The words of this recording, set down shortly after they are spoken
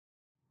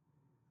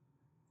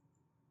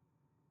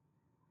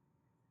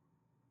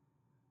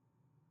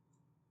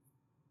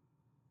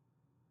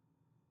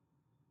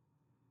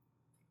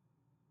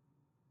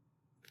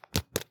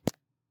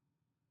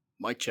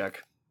Mic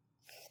check.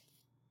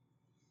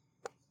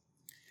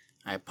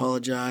 I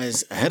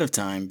apologize ahead of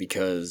time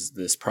because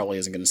this probably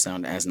isn't going to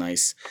sound as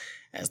nice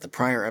as the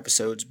prior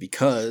episodes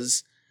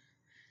because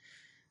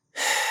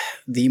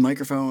the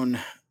microphone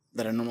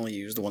that I normally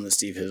use, the one that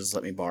Steve has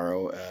let me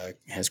borrow,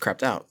 has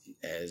crapped out,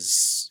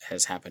 as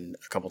has happened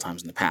a couple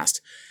times in the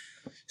past.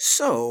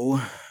 So,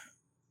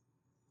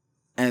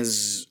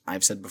 as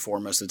I've said before,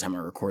 most of the time I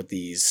record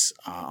these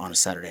on a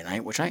Saturday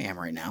night, which I am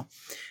right now,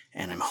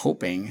 and I'm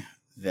hoping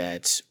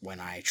that when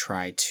I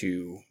try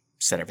to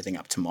set everything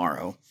up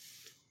tomorrow,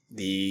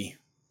 the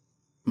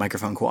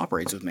microphone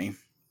cooperates with me,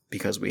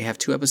 because we have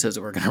 2 episodes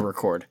that we're going to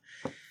record.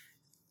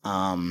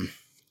 And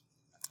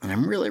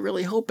I'm really,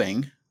 really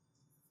hoping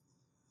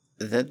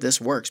that this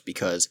works,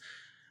 because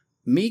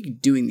me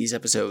doing these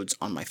episodes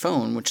on my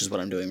phone, which is what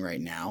I'm doing right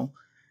now,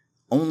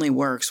 only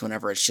works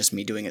whenever it's just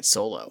me doing it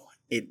solo.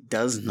 It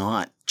does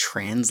not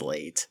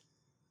translate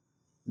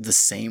the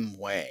same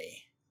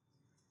way.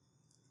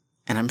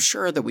 And I'm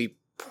sure that we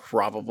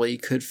probably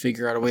could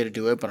figure out a way to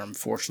do it, but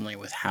unfortunately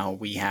with how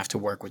we have to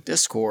work with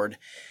Discord,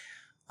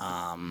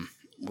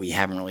 we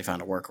haven't really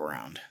found a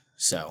workaround.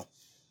 So,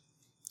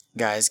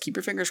 guys, keep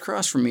your fingers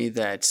crossed for me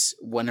that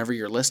whenever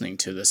you're listening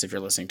to this, if you're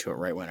listening to it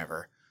right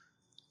whenever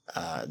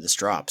this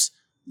drops,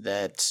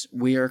 that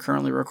we are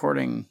currently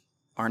recording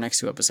our next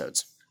 2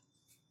 episodes.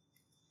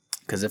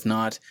 Because if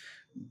not,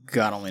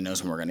 God only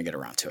knows when we're going to get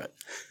around to it.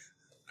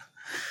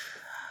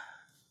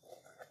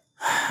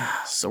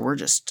 So we're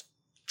just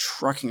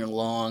trucking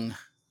along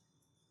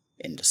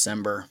in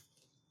December.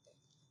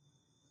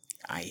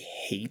 I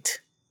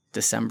hate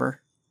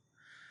December.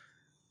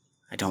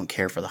 I don't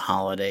care for the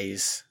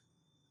holidays,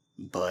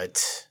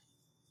 but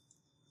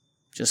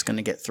just going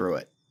to get through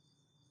it.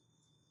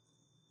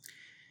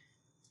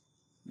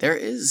 There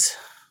is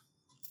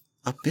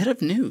a bit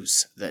of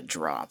news that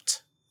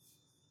dropped.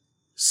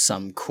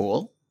 Some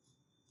cool,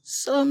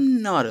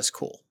 some not as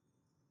cool.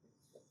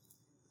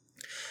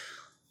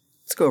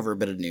 Let's go over a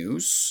bit of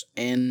news,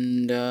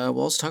 and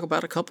we'll also talk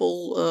about a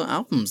couple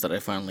albums that I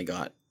finally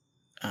got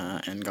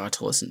and got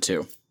to listen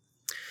to.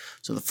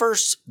 So the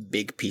first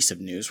big piece of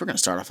news, we're going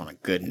to start off on a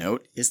good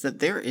note, is that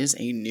there is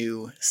a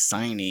new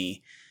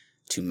signee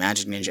to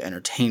Magic Ninja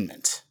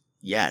Entertainment.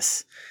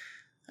 Yes,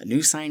 a new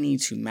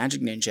signee to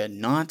Magic Ninja,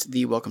 not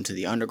the Welcome to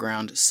the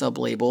Underground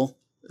sub-label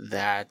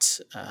that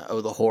Oh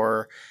the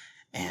Horror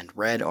and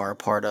Red are a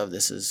part of.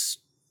 This is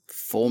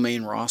full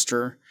main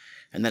roster,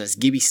 and that is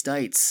Gibby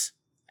Stites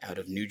out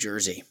of New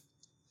Jersey.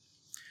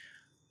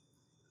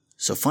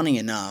 So funny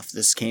enough,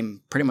 this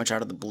came pretty much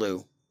out of the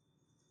blue.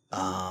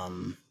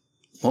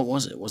 What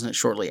was it? Wasn't it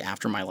shortly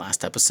after my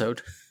last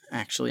episode?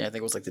 Actually, I think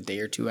it was like the day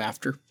or 2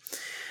 after.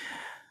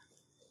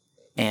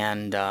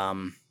 And,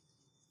 well,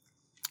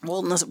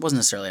 it wasn't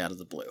necessarily out of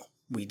the blue.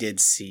 We did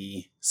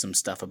see some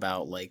stuff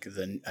about like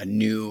a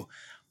new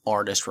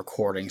artist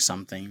recording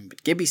something.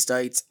 But Gibby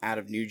Stites out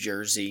of New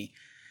Jersey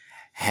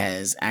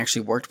has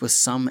actually worked with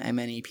some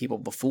MNE people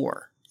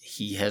before.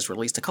 He has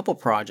released a couple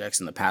projects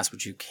in the past,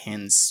 which you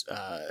can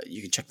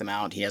check them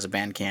out. He has a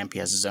Bandcamp. He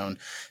has his own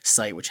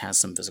site, which has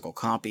some physical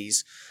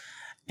copies.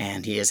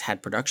 And he has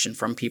had production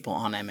from people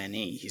on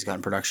MNE. He's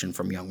gotten production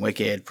from Young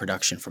Wicked,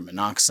 production from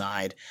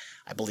Monoxide.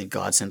 I believe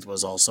Godsynth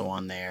was also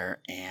on there.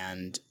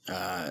 And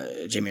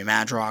Jamie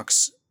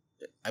Madrox,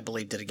 I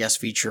believe, did a guest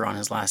feature on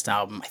his last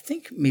album. I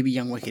think maybe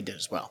Young Wicked did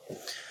as well.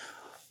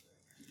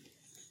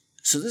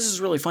 So this is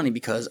really funny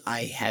because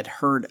I had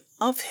heard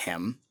of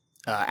him,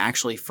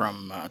 actually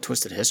from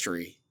Twisted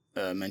History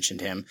mentioned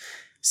him,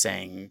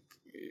 saying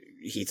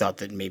he thought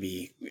that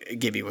maybe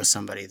Gibby was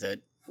somebody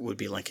that would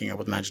be linking up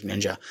with Magic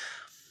Ninja.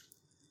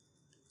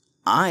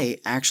 I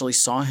actually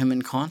saw him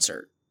in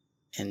concert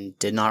and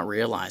did not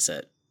realize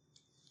it.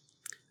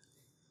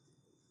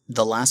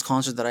 The last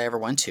concert that I ever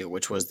went to,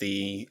 which was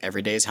the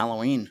Every Day's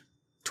Halloween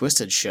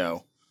Twisted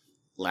show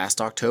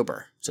last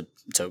October. So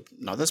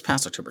not this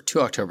past October, 2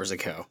 Octobers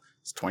ago.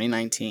 It's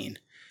 2019.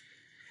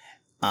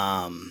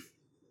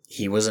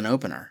 He was an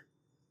opener.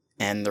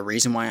 And the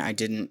reason why I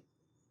didn't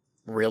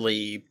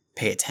really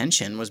pay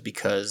attention was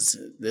because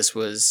this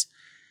was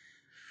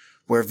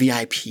where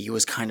VIP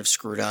was kind of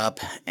screwed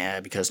up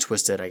because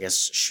Twisted, I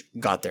guess,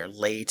 got there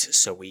late.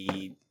 So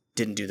we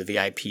didn't do the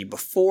VIP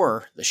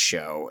before the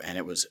show, and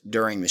it was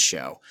during the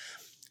show.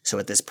 So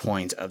at this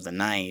point of the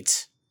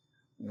night,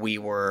 we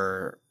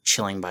were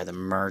chilling by the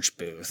merch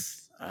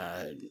booth.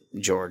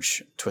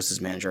 George,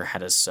 Twisted's manager,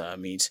 had us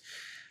meet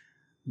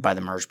by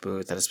the merch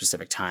booth at a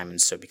specific time, and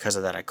so because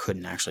of that, I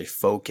couldn't actually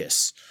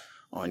focus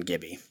on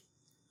Gibby.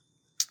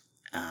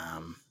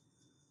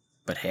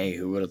 But hey,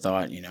 who would have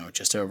thought,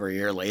 just over a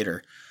year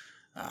later,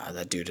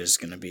 that dude is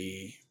going to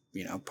be,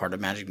 part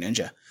of Magic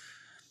Ninja.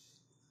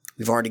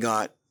 We've already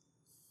got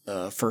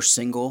the first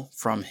single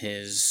from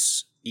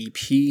his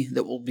EP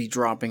that will be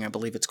dropping. I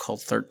believe it's called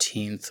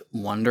 13th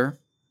Wonder.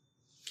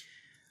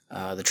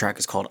 The track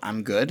is called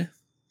I'm Good.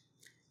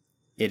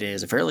 It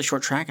is a fairly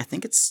short track. I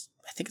think it's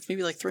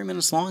maybe like 3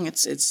 minutes long.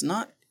 It's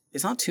not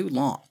too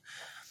long.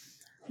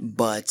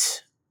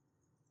 But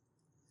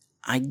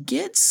I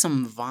get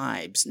some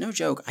vibes, no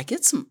joke, I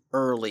get some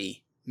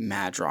early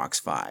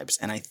Madrox vibes,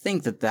 and I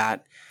think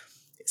that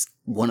is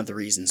one of the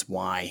reasons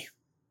why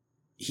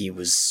he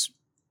was,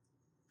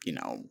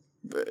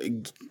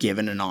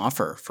 given an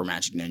offer for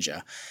Magic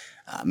Ninja.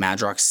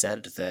 Madrox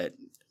said that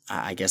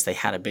I guess they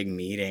had a big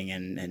meeting,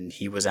 and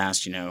he was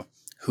asked,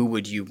 who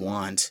would you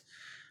want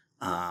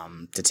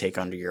to take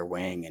under your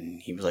wing?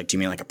 And he was like, do you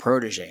mean like a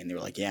protege? And they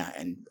were like, yeah.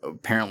 And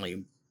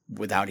apparently,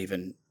 without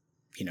even,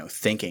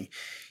 thinking,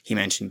 he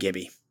mentioned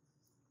Gibby.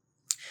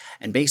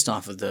 And based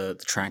off of the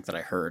track that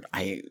I heard,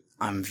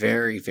 I'm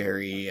very,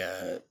 very,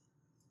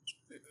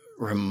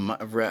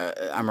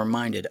 I'm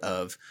reminded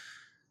of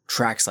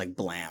tracks like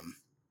Blam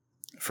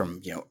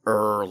from,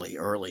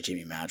 early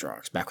Jimmy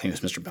Madrox, back when he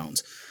was Mr.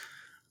 Bones.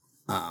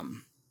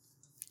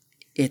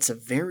 It's a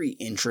very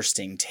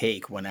interesting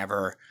take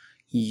whenever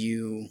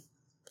you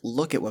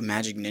look at what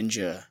Magic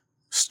Ninja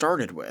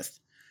started with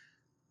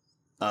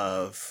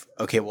of,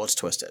 okay, well, it's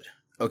Twisted.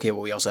 Okay,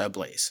 well, we also have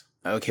Blaze.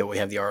 Okay, well, we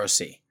have the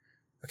ROC.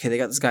 Okay, they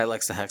got this guy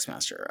Lex the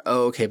Hexmaster.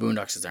 Oh, okay,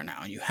 Boondocks is there now.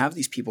 And you have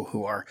these people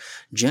who are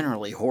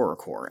generally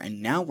horrorcore,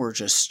 and now we're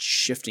just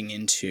shifting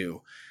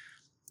into,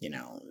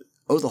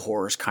 the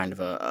horror is kind of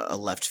a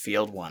left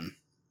field one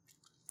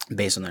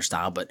based on their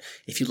style, but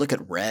if you look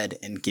at Red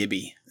and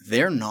Gibby,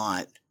 they're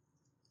not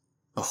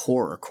a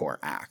horrorcore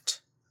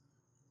act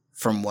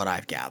from what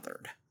I've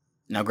gathered.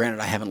 Now, granted,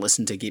 I haven't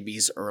listened to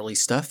Gibby's early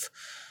stuff,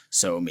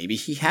 so maybe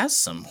he has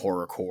some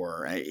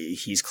horrorcore.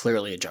 He's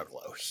clearly a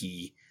juggalo.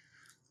 He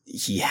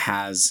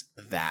has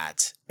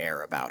that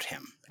air about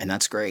him, and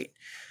that's great.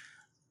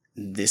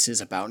 This is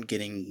about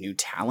getting new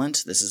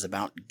talent. This is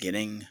about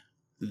getting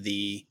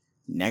the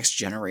next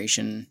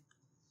generation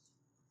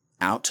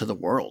out to the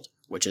world,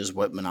 which is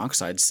what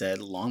Monoxide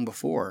said long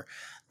before,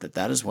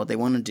 that is what they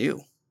want to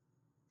do.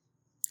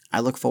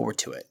 I look forward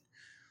to it.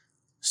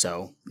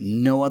 So,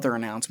 no other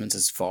announcements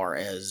as far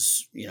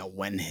as,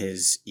 when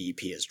his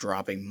EP is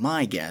dropping.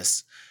 My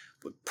guess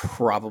would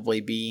probably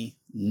be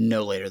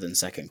no later than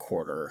second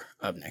quarter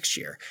of next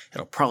year.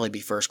 It'll probably be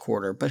first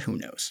quarter, but who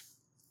knows?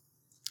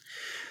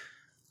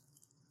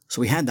 So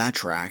we had that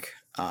track,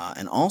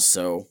 and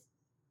also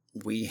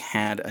we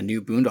had a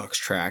new Boondocks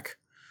track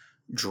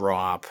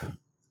drop.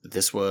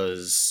 This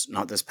was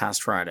not this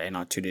past Friday,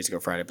 not 2 days ago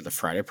Friday, but the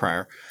Friday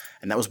prior,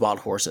 and that was Wild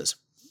Horses.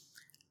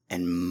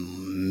 And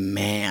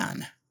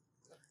man,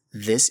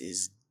 this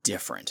is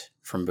different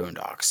from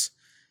Boondocks.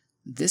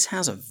 This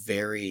has a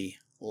very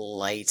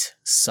light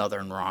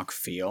southern rock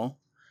feel.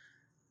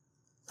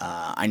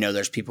 I know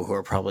there's people who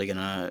are probably going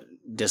to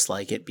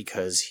dislike it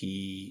because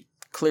he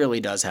clearly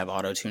does have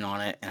auto-tune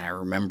on it, and I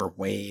remember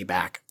way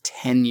back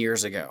 10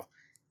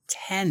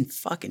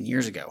 fucking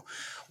years ago,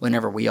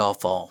 whenever We All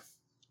Fall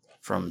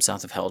from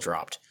South of Hell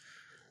dropped,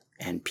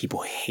 and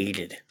people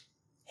hated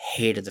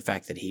the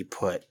fact that he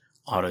put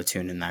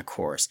auto-tune in that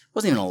chorus. It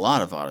wasn't even a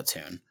lot of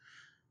auto-tune.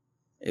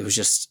 It was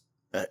just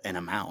an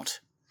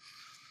amount.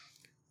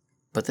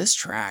 But this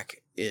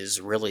track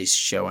is really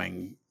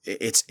showing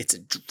it's a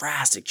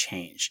drastic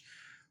change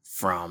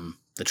from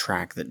the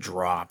track that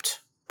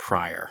dropped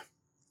prior.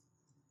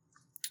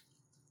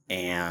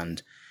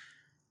 And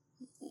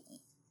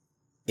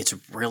it's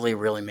really,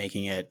 really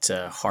making it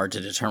hard to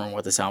determine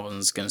what this album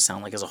is going to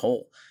sound like as a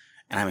whole.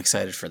 And I'm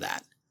excited for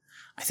that.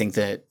 I think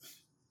that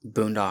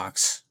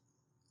Boondocks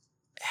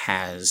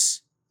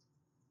has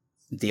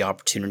the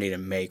opportunity to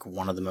make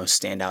one of the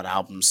most standout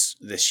albums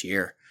this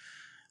year.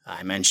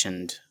 I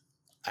mentioned,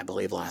 I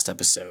believe last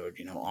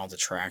episode, all the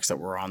tracks that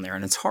were on there,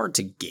 and it's hard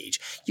to gauge.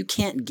 You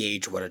can't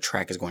gauge what a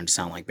track is going to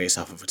sound like based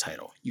off of a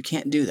title. You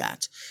can't do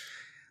that.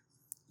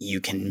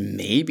 You can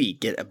maybe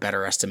get a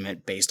better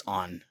estimate based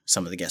on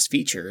some of the guest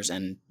features,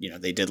 and,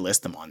 they did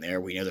list them on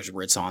there. We know there's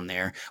Ritz on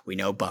there. We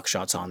know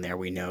Buckshot's on there.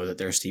 We know that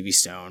there's Stevie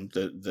Stone.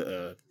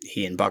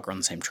 He and Buck are on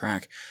the same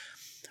track.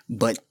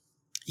 But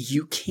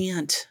you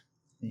can't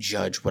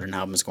judge what an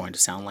album is going to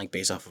sound like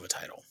based off of a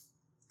title.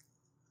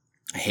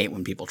 I hate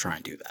when people try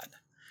and do that.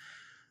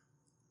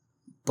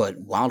 But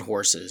Wild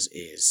Horses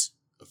is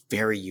a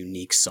very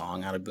unique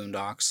song out of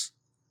Boondocks,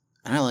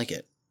 and I like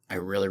it. I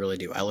really, really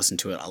do. I listened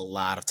to it a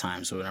lot of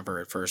times whenever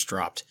it first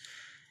dropped.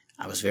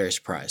 I was very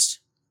surprised.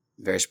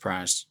 Very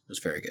surprised. It was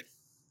very good.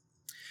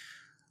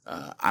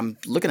 I'm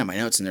looking at my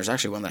notes, and there's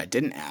actually one that I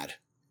didn't add,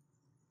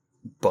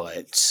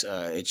 but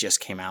it just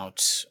came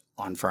out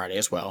on Friday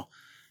as well,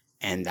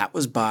 and that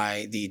was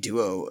by the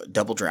duo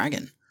Double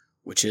Dragon,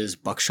 which is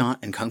Buckshot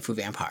and Kung Fu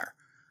Vampire.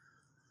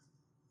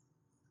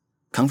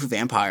 Kung Fu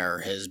Vampire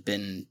has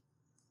been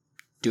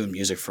doing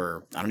music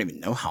for I don't even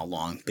know how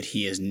long, but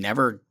he has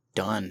never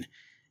done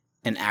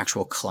an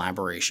actual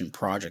collaboration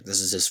project. This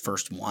is his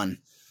first one.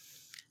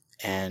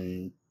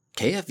 And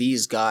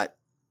KFV's got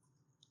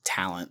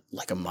talent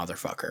like a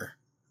motherfucker.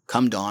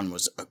 Come Dawn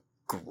was a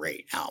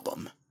great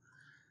album.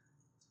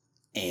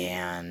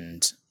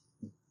 And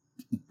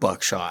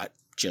Buckshot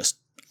just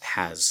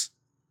has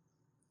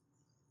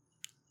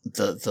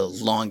the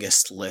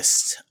longest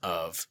list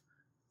of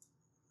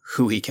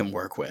who he can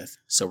work with.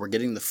 So we're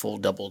getting the full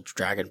Double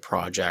Dragon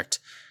project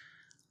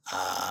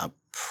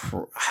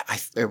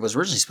it was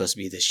originally supposed to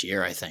be this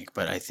year, I think,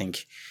 but I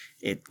think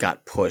it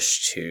got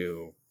pushed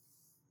to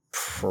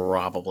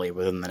probably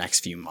within the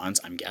next few months.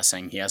 I'm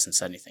guessing. He hasn't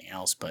said anything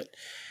else, but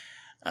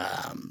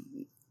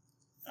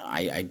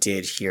I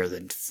did hear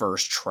the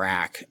first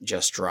track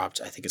just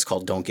dropped. I think it's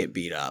called "Don't Get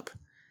Beat Up,"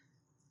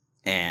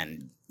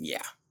 and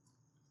yeah,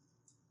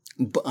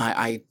 but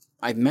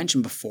I've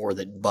mentioned before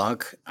that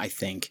Buck, I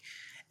think,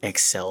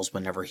 excels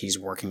whenever he's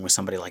working with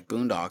somebody like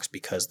Boondocks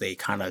because they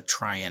kind of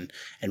try and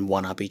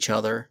one up each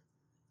other.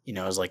 You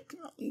know, it's like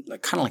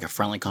kind of like a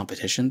friendly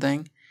competition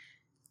thing.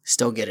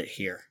 Still get it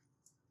here.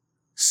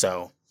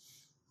 So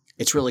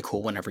it's really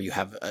cool whenever you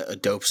have a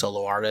dope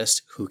solo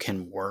artist who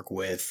can work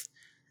with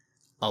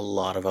a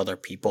lot of other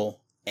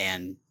people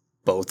and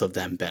both of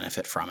them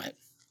benefit from it.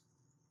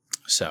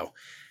 So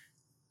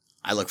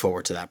I look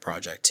forward to that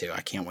project too.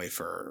 I can't wait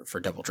for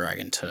Double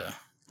Dragon to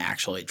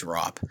actually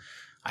drop.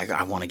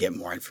 I want to get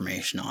more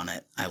information on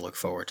it. I look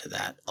forward to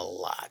that a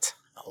lot.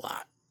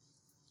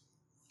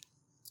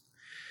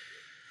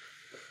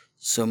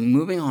 So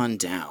moving on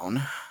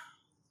down,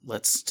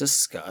 let's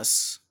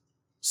discuss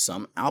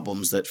some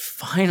albums that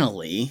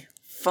finally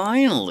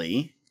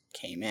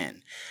came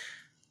in.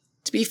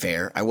 To be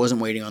fair, I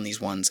wasn't waiting on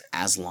these ones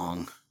as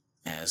long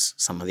as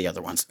some of the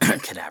other ones.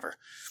 Cadaver.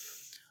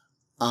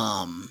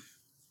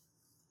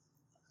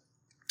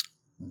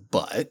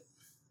 But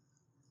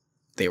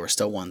they were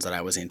still ones that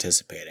I was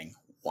anticipating.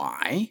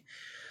 Why?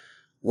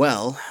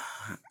 Well,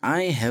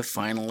 I have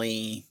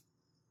finally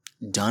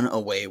done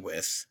away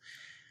with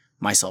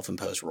my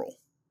self-imposed rule.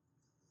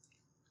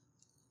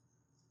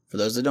 For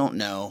those that don't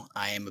know,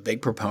 I am a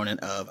big proponent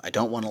of I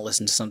don't want to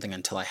listen to something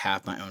until I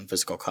have my own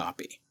physical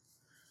copy.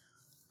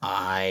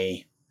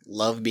 I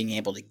love being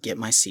able to get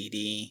my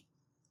CD,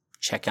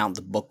 check out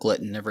the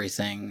booklet and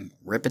everything,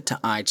 rip it to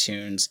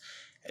iTunes,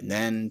 and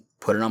then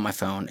put it on my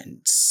phone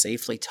and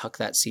safely tuck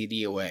that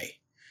CD away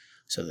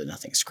so that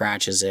nothing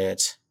scratches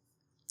it.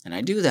 And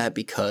I do that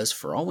because,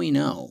 for all we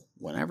know,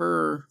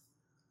 whenever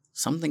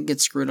something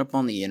gets screwed up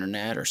on the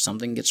internet or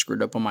something gets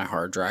screwed up on my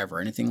hard drive or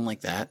anything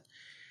like that,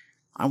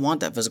 I want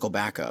that physical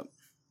backup.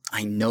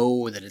 I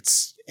know that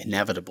it's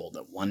inevitable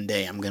that one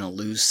day I'm going to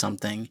lose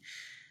something,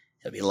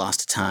 it'll be lost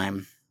to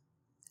time,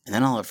 and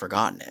then I'll have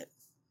forgotten it.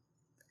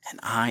 And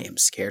I am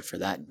scared for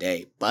that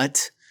day,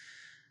 but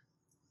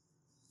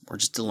we're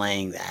just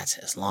delaying that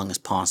as long as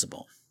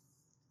possible.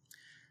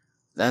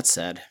 That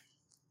said,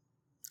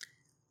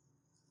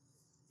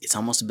 it's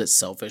almost a bit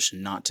selfish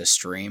not to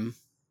stream,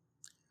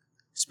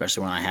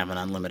 especially when I have an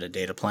unlimited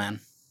data plan.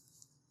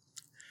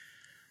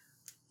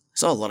 I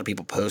saw a lot of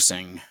people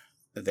posting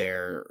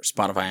their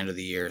Spotify end of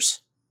the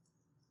years.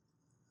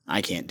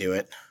 I can't do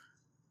it,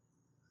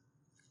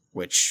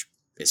 which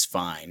is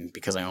fine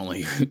because I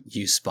only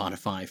use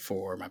Spotify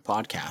for my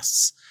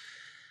podcasts.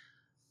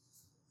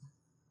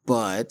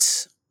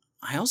 But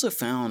I also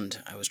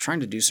found I was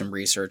trying to do some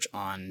research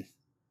on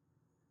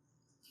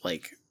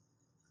like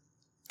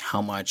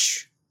how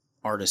much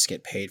artists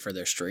get paid for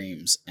their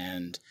streams,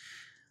 and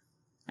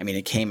I mean,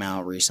 it came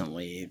out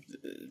recently.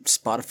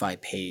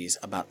 Spotify pays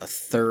about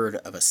 1/3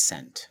 of a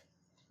cent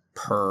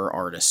per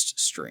artist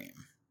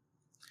stream.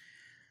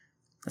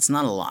 That's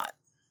not a lot.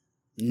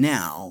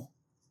 Now,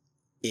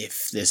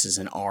 if this is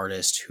an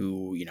artist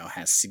who,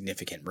 has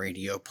significant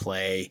radio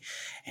play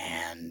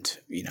and,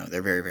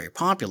 they're very, very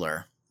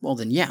popular, well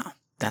then yeah,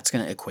 that's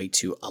going to equate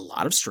to a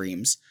lot of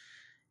streams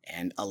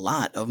and a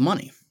lot of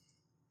money.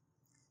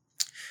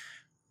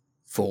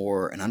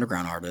 For an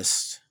underground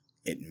artist,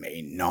 it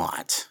may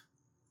not.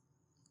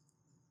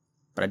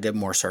 But I did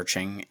more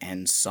searching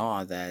and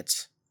saw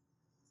that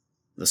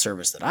the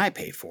service that I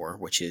pay for,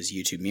 which is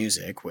YouTube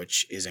Music,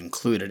 which is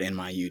included in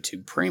my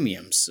YouTube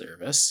Premium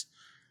service,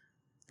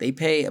 they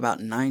pay about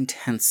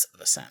 9/10 of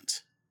a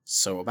cent.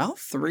 So about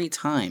 3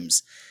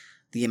 times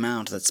the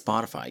amount that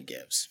Spotify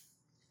gives.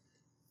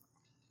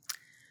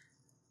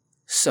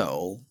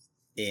 So,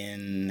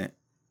 in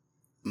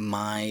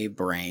my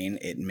brain,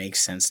 it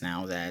makes sense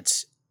now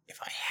that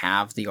if I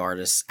have the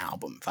artist's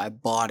album, if I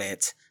bought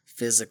it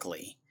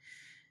physically,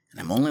 and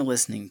I'm only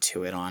listening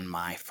to it on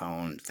my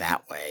phone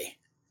that way,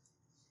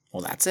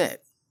 well, that's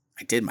it.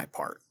 I did my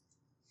part.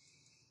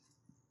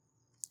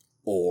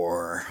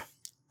 Or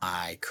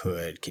I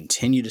could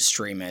continue to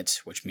stream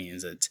it, which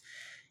means that,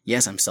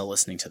 yes, I'm still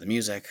listening to the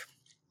music.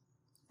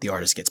 The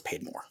artist gets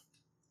paid more.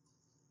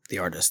 The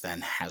artist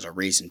then has a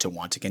reason to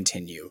want to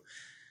continue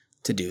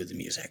to do the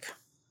music.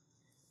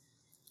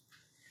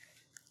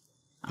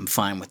 I'm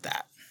fine with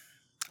that.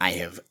 I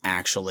have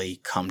actually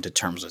come to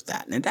terms with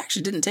that. And it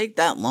actually didn't take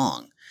that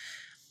long.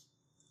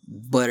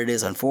 But it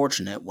is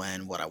unfortunate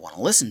when what I want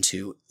to listen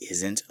to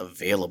isn't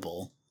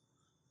available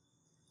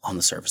on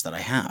the service that I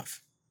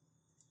have.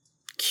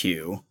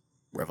 Cue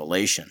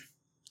Revelation.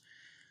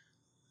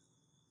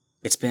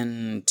 It's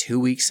been 2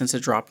 weeks since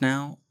it dropped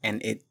now,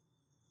 and it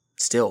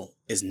still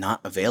is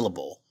not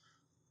available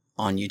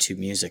on YouTube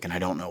Music, and I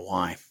don't know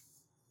why.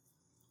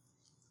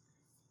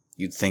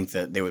 You'd think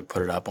that they would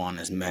put it up on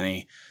as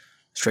many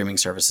streaming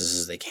services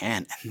as they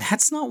can, and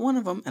that's not one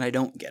of them, and I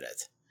don't get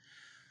it.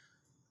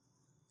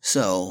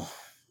 So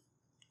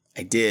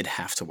I did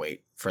have to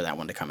wait for that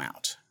one to come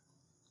out.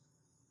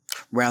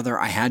 Rather,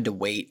 I had to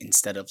wait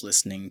instead of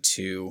listening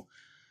to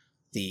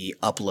the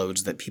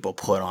uploads that people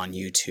put on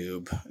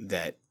YouTube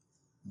that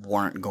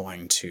weren't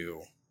going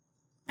to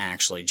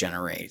actually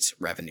generate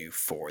revenue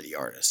for the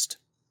artist.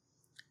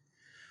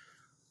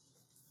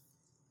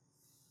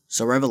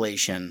 So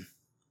Revelation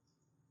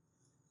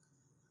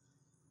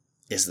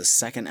is the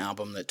second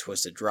album that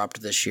Twiztid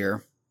dropped this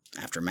year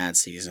after Mad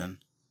Season.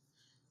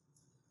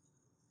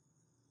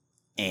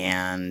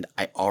 And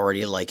I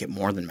already like it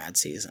more than Mad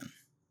Season.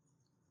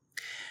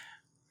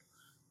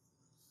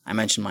 I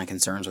mentioned my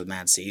concerns with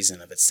Mad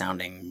Season of it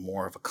sounding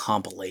more of a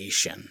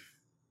compilation,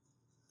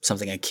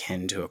 something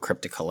akin to a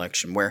Cryptic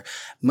Collection, where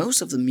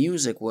most of the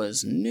music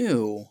was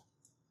new,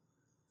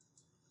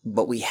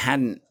 but we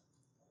hadn't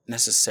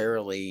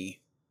necessarily...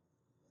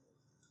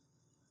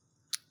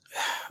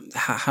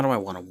 How do I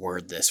want to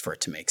word this for it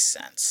to make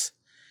sense?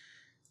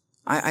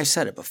 I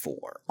said it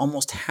before.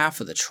 Almost half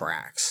of the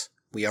tracks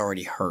we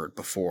already heard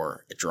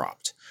before it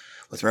dropped.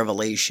 With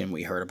Revelation,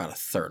 we heard about a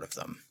third of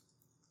them.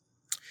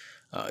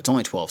 It's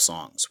only 12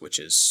 songs, which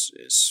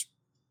is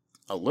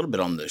a little bit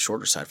on the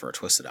shorter side for a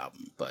Twiztid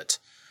album, but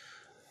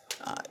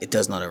it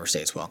does not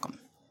overstay its welcome.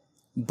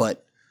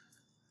 But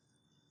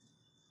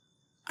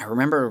I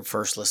remember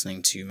first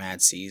listening to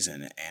Mad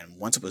Season, and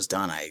once it was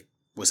done, I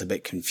was a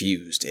bit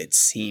confused. It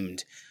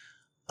seemed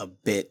a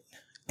bit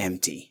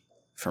empty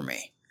for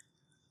me.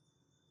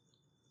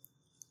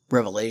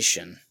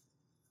 Revelation,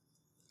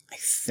 I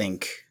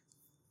think,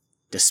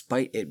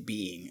 despite it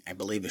being, I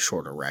believe, a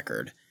shorter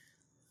record,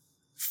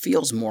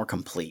 feels more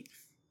complete.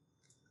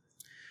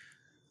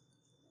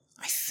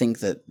 I think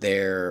that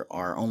there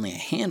are only a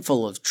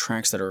handful of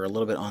tracks that are a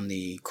little bit on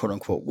the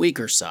quote-unquote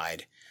weaker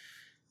side,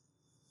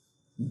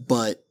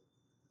 but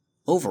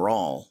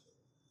overall,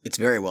 it's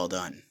very well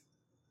done.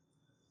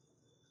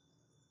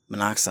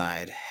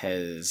 Monoxide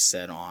has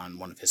said on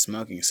one of his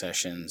smoking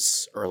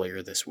sessions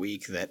earlier this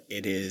week that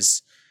it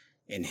is,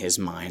 in his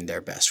mind,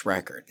 their best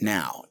record.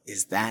 Now,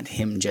 is that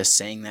him just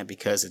saying that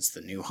because it's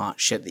the new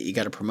hot shit that you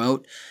gotta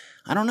promote?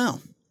 I don't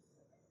know.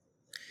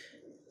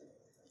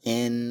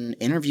 In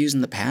interviews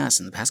in the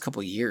past couple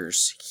of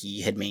years,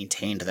 he had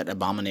maintained that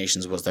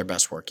Abominations was their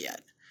best work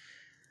yet.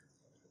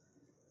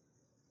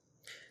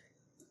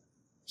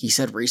 He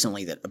said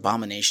recently that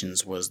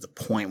Abominations was the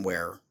point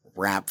where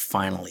rap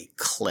finally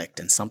clicked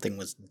and something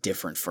was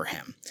different for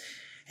him.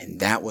 And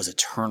that was a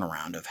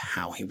turnaround of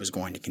how he was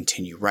going to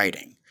continue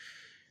writing.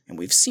 And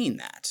we've seen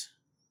that.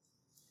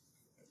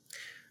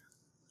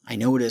 I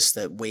noticed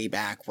that way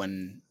back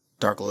when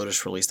Dark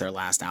Lotus released their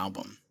last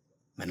album,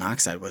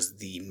 Monoxide was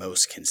the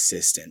most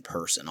consistent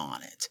person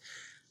on it.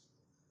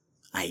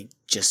 I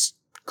just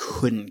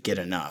couldn't get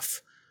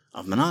enough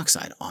of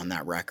Monoxide on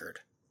that record.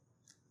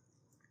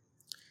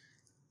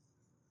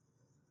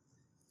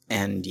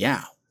 And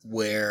yeah,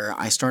 where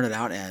I started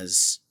out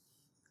as,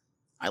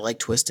 I like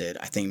Twiztid,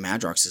 I think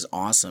Madrox is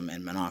awesome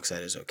and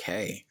Monoxide is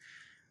okay.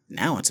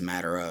 Now it's a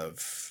matter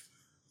of,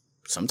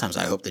 sometimes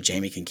I hope that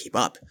Jamie can keep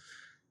up.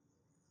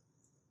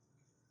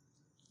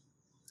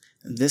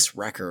 This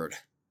record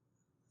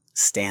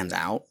stands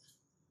out.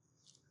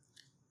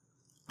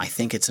 I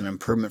think it's an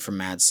improvement from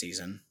Mad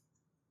Season.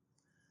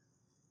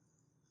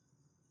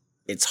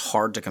 It's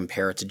hard to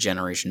compare it to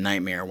Generation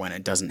Nightmare when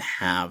it doesn't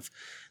have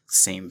the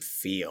same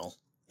feel,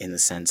 in the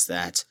sense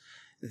that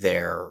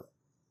there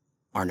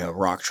are no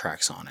rock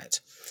tracks on it.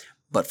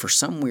 But for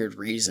some weird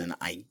reason,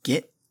 I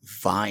get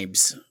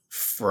vibes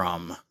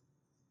from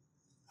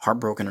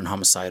Heartbroken and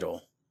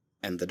Homicidal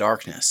and The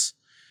Darkness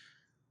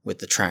with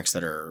the tracks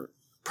that are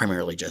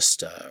primarily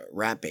just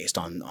rap-based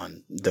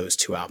on those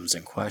two albums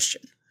in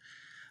question.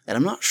 And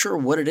I'm not sure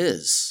what it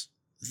is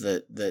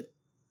that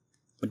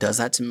does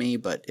that to me,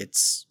 but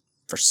it's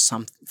for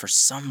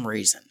some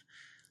reason,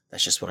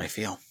 that's just what I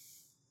feel.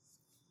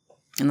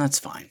 And that's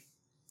fine.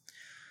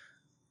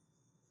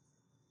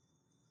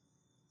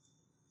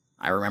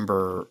 I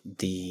remember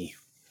the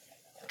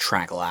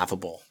track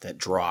Laughable that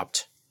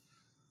dropped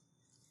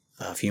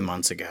a few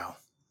months ago,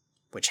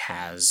 which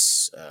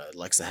has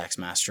Lex the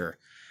Hexmaster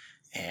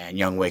and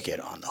Young Wicked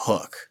on the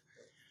hook.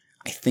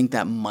 I think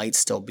that might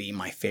still be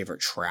my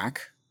favorite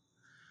track.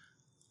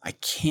 I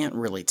can't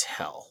really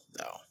tell,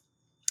 though.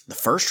 The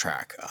first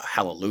track,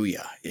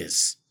 Hallelujah,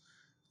 is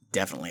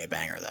definitely a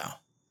banger, though.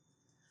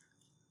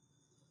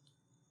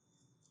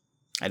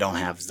 I don't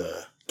have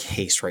the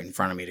case right in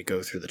front of me to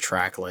go through the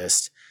track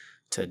list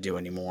to do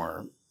any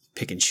more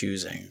pick and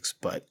choosings,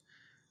 but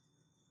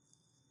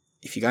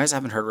if you guys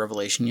haven't heard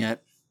Revelation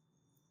yet,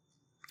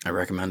 I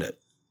recommend it.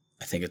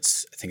 I think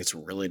it's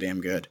really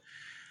damn good.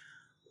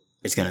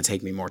 It's going to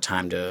take me more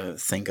time to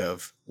think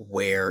of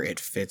where it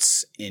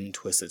fits in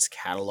Twiztid's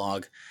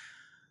catalog.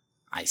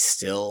 I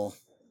still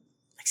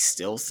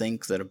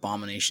think that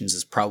Abominations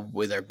is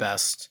probably their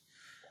best,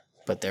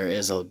 but there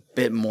is a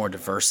bit more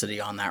diversity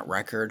on that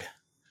record,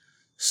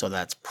 so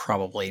that's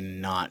probably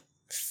not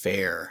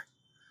fair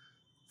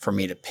for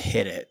me to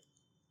pit it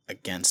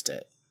against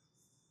it.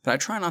 But I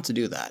try not to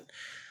do that.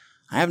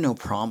 I have no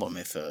problem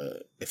if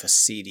a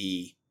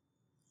CD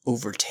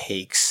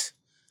overtakes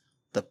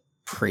the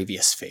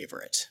previous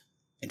favorite.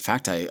 In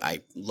fact,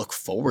 I look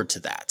forward to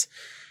that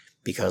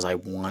because I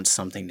want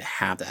something to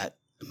have that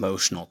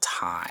emotional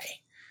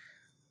tie.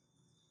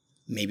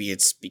 Maybe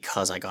it's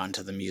because I got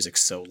into the music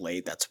so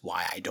late, that's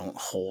why I don't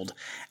hold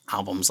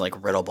albums like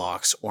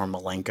Riddlebox or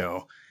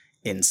Malenko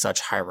in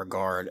such high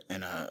regard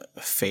in a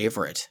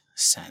favorite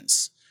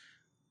sense.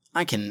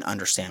 I can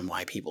understand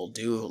why people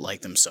do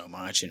like them so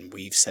much, and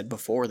we've said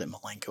before that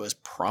Malenko is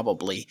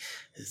probably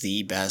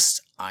the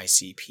best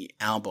ICP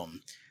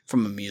album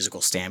from a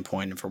musical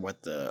standpoint and for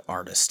what the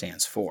artist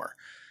stands for.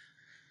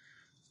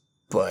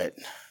 But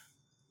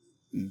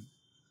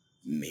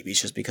maybe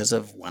it's just because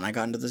of when I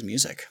got into this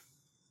music.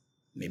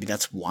 Maybe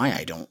that's why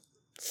I don't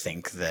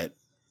think that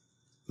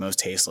Most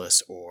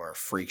Tasteless or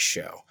Freak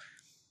Show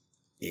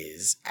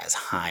is as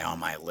high on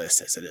my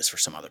list as it is for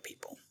some other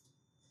people.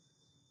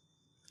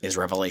 Is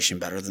Revelation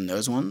better than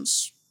those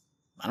ones?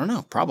 I don't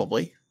know,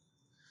 probably.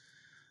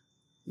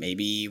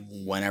 Maybe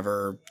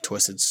whenever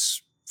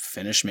Twisted's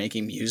finish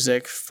making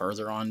music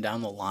further on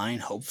down the line,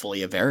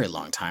 hopefully a very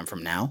long time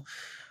from now,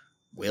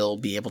 we'll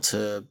be able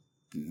to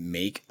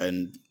make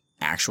an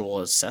actual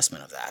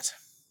assessment of that.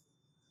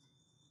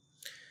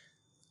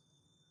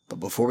 But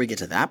before we get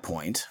to that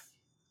point,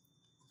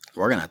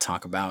 we're going to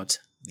talk about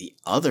the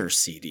other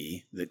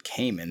CD that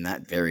came in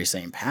that very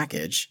same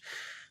package.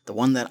 The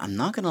one that, I'm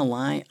not going to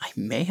lie, I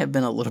may have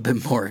been a little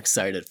bit more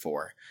excited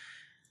for.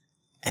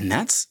 And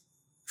that's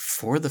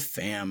For the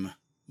Fam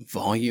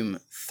Volume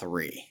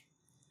 3.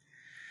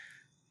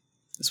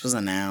 This was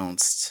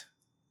announced,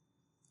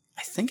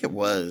 I think it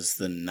was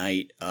the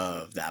night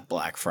of that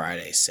Black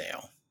Friday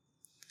sale,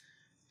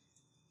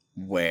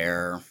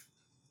 where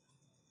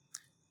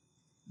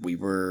we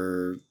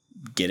were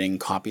getting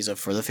copies of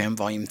For the Fam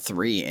Volume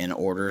 3 in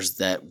orders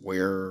that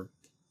were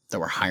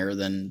higher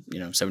than,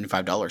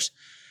 $75.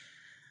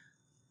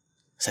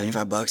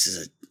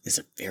 $75 is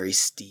a very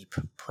steep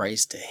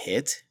price to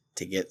hit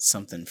to get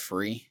something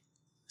free,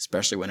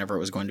 especially whenever it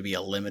was going to be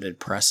a limited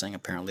pressing.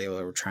 Apparently,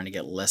 they were trying to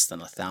get less than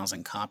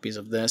 1,000 copies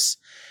of this,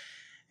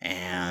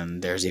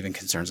 and there's even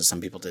concerns that some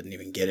people didn't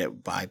even get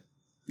it by,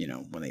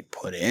 when they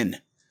put in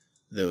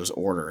those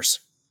orders.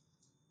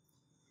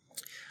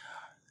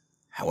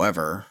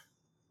 However,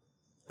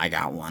 I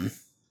got one,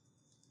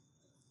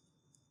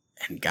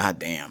 and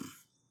goddamn,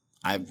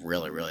 I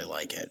really, really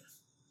like it.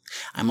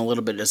 I'm a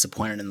little bit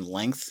disappointed in the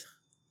length.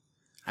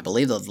 I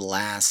believe the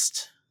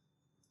last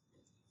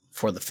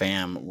For the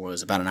Fam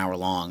was about an hour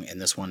long,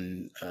 and this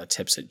one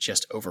tips at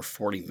just over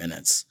 40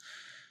 minutes.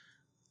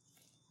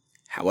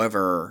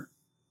 However,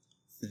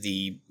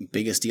 the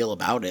biggest deal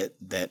about it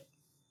that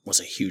was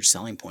a huge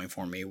selling point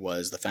for me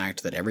was the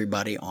fact that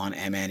everybody on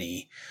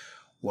MNE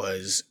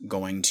was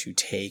going to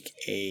take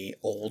a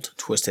old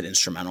Twisted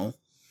instrumental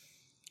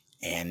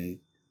and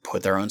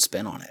put their own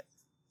spin on it.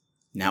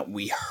 Now,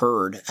 we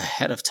heard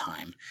ahead of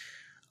time,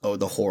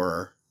 The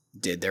Horror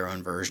did their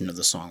own version of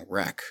the song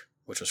Wreck,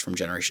 which was from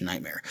Generation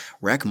Nightmare.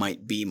 Wreck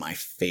might be my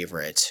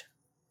favorite.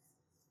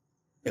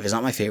 If it's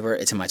not my favorite,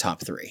 it's in my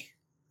top 3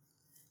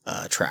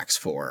 tracks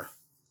for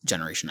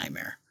Generation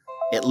Nightmare.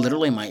 It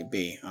literally might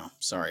be... Oh,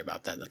 sorry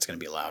about that. That's going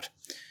to be loud.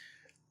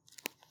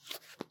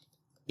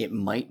 It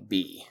might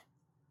be...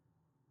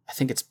 I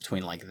think it's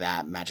between like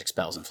that, Magic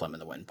Spells, and Phlegm in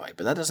the Windpipe,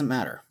 but that doesn't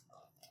matter.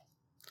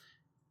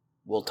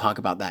 We'll talk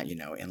about that,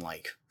 in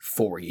like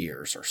 4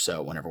 years or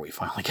so, whenever we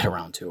finally get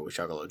around to it with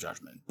Juggalo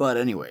Judgment. But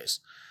anyways,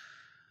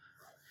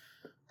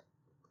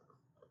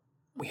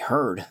 we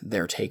heard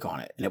their take on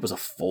it, and it was a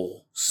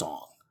full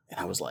song. And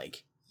I was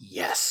like,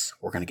 yes,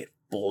 we're going to get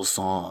full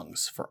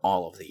songs for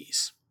all of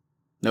these.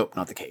 Nope,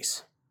 not the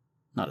case.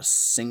 Not a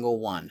single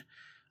one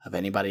of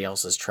anybody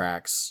else's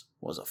tracks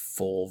was a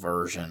full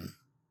version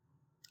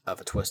of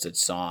a Twisted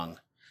song.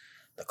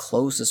 The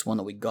closest one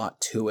that we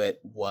got to it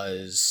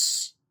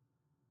was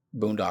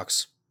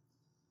Boondocks,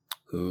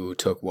 who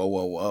took Whoa,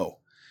 Whoa, Whoa.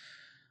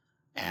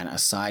 And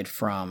aside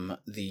from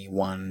the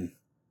one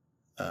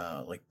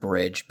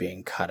bridge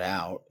being cut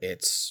out,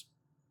 it's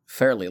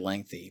fairly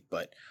lengthy,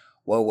 but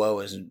Whoa, Whoa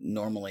is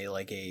normally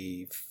like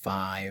it's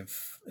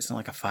not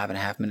like a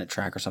 5.5 minute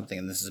track or something,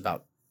 and this is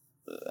about,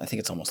 I think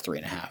it's almost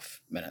 3.5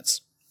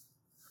 minutes.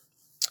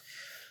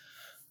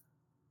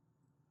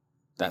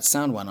 That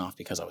sound went off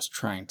because I was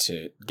trying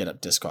to get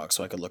up Discogs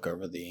so I could look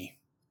over the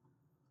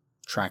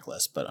track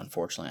list, but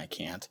unfortunately I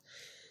can't.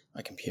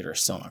 My computer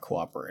is still not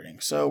cooperating,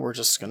 so we're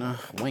just gonna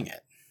wing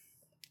it.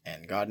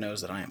 And God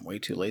knows that I am way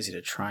too lazy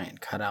to try and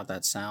cut out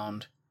that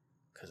sound,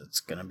 because it's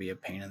gonna be a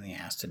pain in the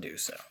ass to do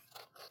so.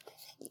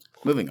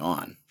 Moving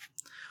on.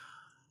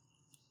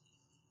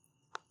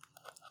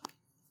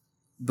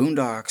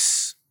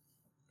 Boondocks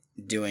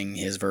doing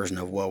his version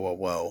of Whoa, Whoa,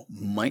 Whoa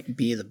might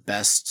be the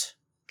best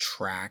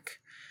track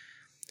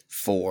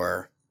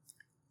for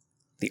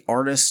the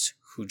artist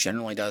who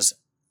generally does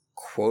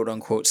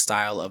quote-unquote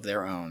style of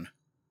their own,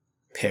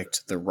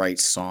 picked the right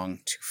song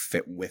to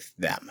fit with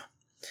them.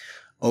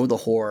 The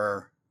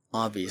Horror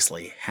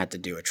obviously had to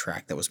do a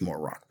track that was more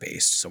rock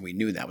based, so we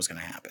knew that was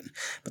going to happen.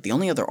 But the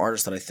only other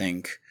artist that I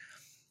think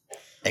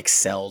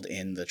excelled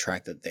in the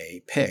track that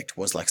they picked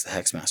was Lex the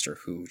Hexmaster,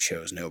 who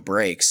chose No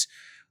Breaks,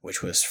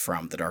 which was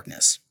from The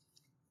Darkness.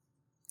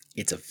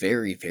 It's a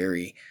very,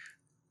 very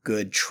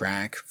good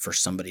track for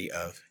somebody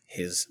of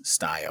his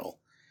style.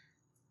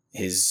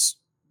 His,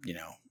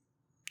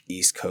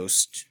 East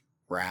Coast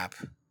rap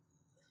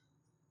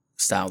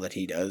style that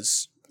he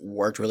does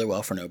worked really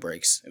well for No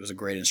Breaks. It was a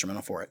great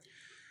instrumental for it.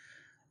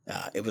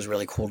 It was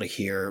really cool to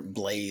hear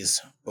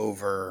Blaze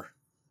over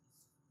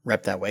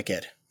Rep That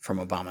Wicked from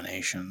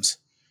Abominations.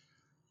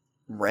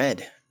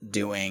 Red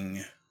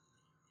doing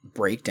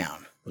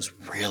Breakdown was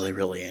really,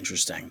 really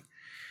interesting.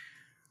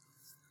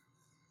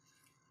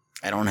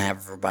 I don't have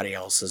everybody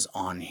else's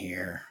on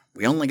here.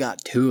 We only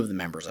got 2 of the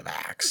members of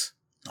Axe,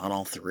 not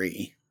all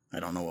 3. I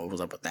don't know what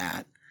was up with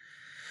that.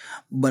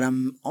 But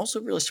I'm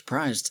also really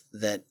surprised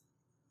that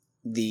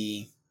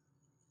the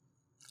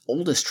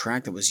oldest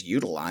track that was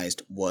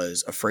utilized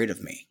was Afraid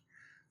of Me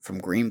from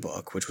Green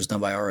Book, which was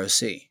done by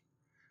ROC.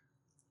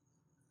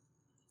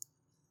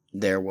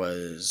 There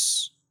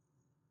was...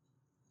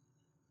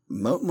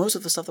 most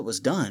of the stuff that was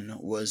done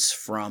was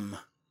from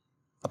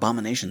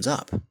Abominations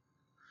Up.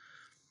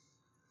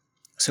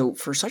 So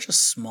for such a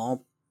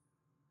small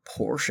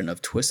portion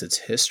of Twisted's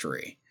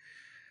history,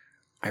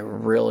 I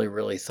really,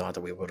 really thought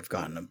that we would have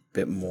gotten a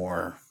bit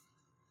more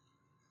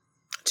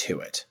to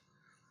it.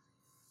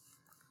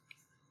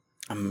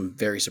 I'm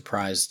very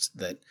surprised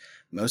that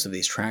most of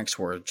these tracks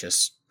were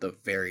just the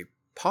very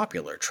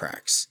popular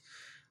tracks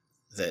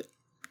that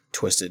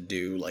Twisted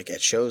do, like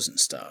at shows and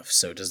stuff.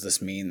 So does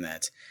this mean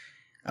that,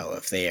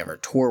 if they ever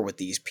tour with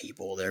these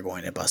people, they're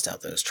going to bust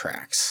out those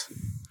tracks?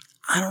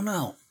 I don't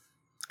know.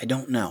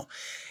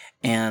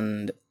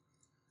 And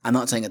I'm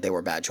not saying that they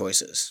were bad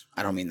choices.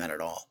 I don't mean that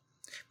at all.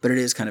 But it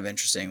is kind of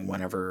interesting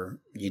whenever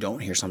you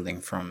don't hear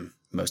something from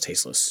Most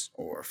Tasteless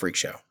or Freak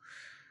Show.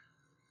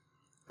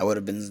 I would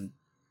have been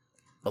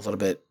a little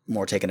bit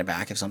more taken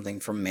aback if something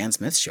from Man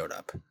Smith showed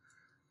up.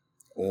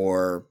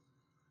 Or,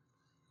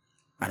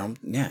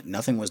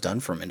 nothing was done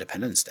from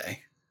Independence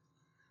Day.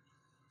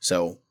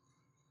 So,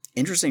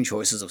 interesting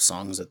choices of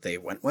songs that they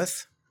went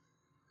with,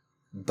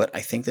 but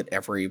I think that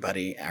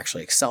everybody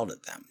actually excelled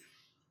at them.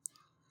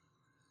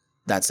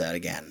 That said,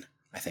 again,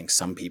 I think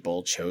some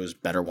people chose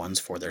better ones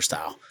for their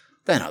style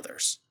than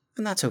others,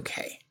 and that's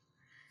okay.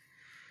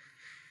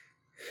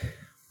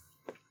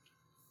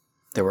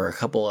 There were a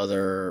couple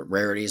other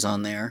rarities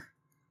on there,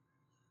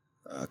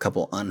 a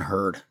couple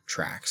unheard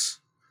tracks,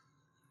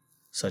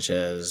 such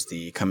as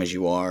the Come As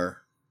You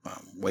Are,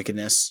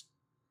 Wickedness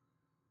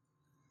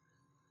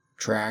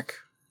track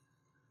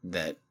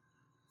that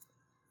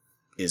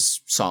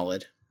is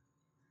solid.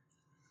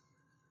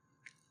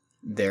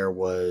 There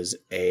was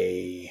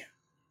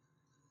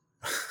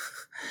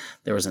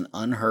an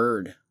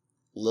unheard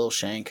Lil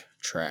Shank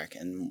track,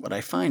 and what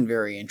I find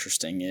very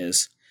interesting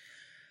is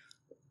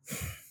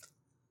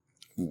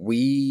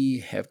we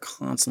have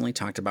constantly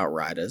talked about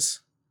Rydas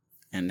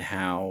and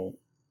how,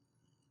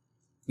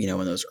 in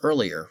those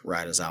earlier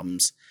Rydas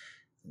albums,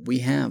 we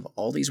have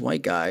all these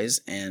white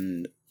guys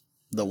and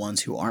the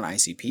ones who aren't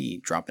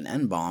ICP dropping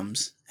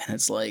N-bombs, and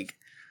it's like,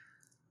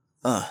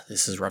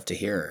 this is rough to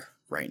hear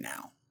right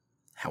now.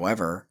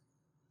 However,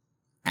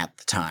 at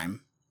the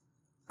time,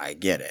 I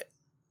get it.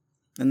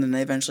 And then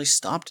they eventually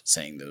stopped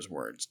saying those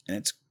words, and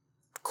it's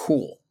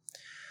cool.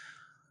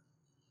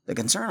 The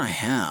concern I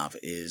have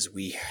is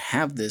we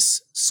have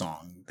this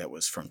song that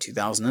was from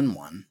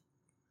 2001,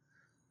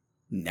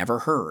 never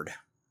heard,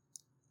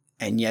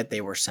 and yet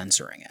they were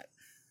censoring it.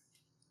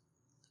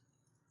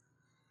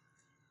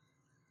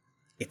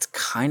 It's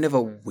kind of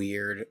a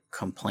weird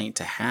complaint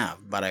to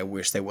have, but I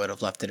wish they would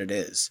have left it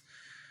as is.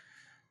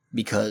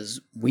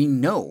 Because we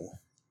know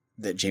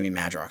that Jamie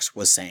Madrox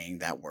was saying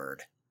that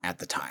word at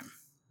the time.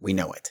 We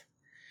know it.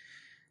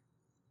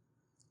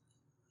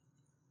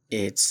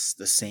 It's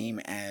the same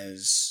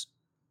as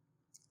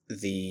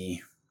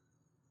the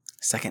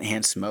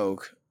Secondhand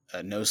Smoke,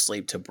 No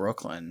Sleep to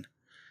Brooklyn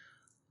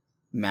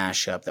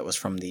mashup that was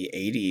from the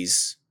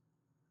 80s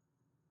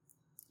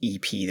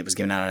EP that was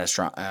given out at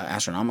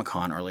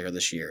Astronomicon earlier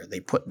this year. They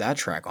put that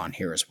track on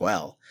here as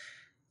well.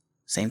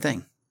 Same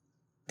thing.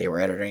 They were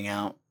editing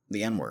out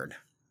the N-word.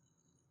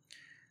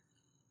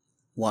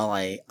 While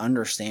I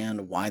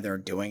understand why they're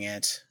doing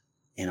it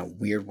in a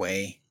weird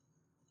way,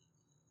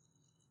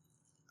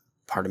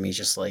 part of me is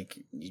just like,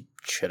 you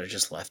should have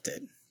just left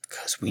it.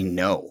 Because we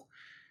know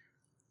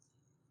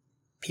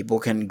people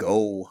can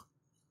go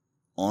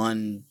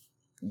on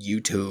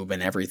YouTube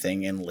and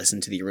everything and listen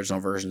to the original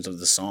versions of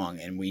the song,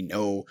 and we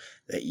know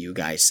that you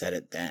guys said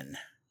it then.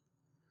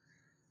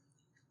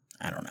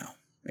 I don't know.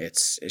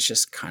 It's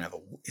just kind of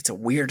it's a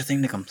weird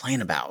thing to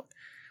complain about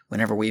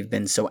whenever we've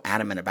been so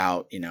adamant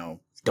about,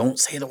 don't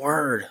say the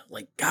word.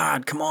 Like,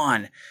 God, come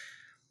on.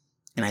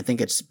 And I think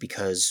it's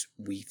because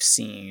we've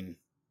seen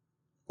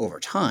over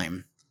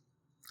time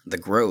the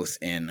growth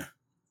in,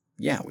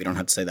 we don't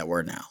have to say that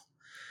word now.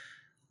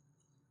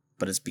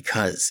 But it's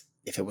because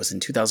if it was in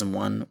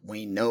 2001,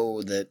 we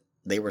know that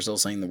they were still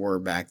saying the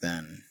word back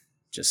then.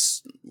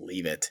 Just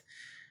leave it.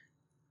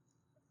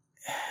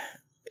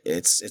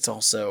 It's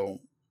also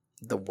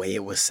the way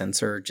it was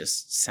censored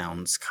just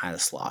sounds kind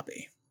of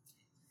sloppy.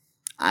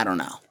 I don't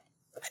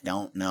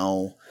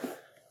know.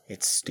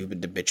 It's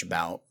stupid to bitch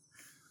about.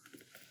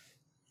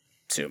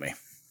 Sue me.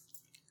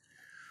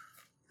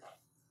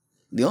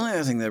 The only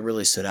other thing that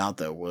really stood out,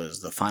 though,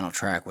 was the final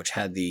track, which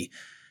had the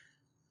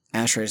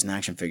Ashtrays and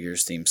Action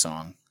Figures theme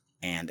song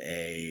and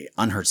a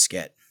unheard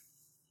skit.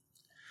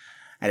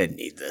 I didn't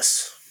need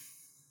this.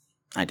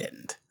 I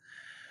didn't.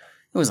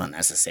 It was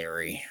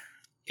unnecessary.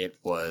 It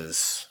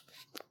was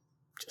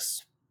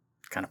just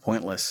kind of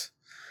pointless.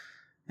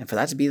 And for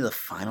that to be the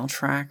final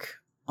track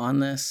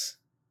on this,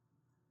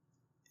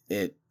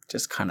 it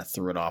just kind of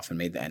threw it off and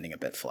made the ending a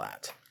bit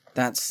flat.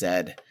 That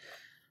said,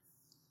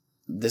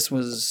 this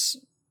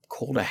was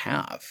cool to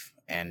have,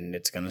 and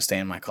it's going to stay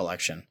in my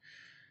collection.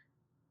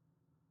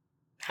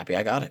 Happy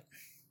I got it.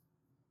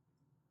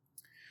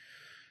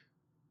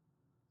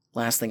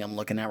 Last thing I'm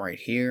looking at right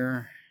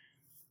here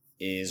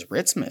is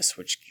Ritzmas,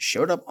 which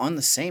showed up on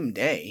the same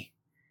day.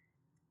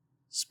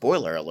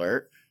 Spoiler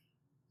alert.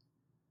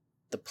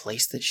 The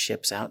place that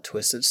ships out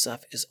Twisted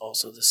stuff is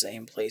also the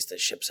same place that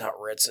ships out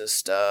Ritz's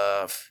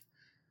stuff.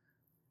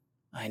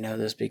 I know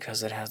this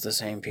because it has the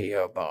same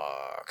P.O.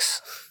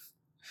 box.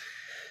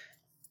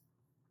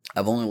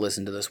 I've only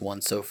listened to this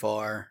once so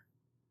far,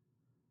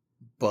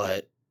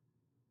 but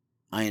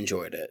I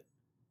enjoyed it.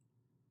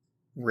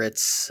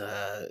 Ritz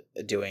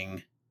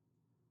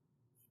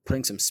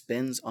putting some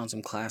spins on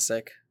some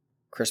classic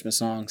Christmas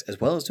songs,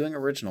 as well as doing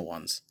original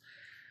ones.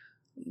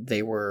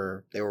 They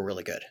were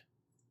really good.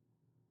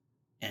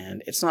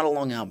 And it's not a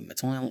long album.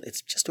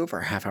 It's just over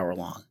a half hour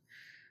long.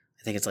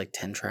 I think it's like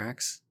 10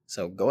 tracks.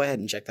 So go ahead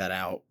and check that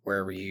out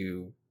wherever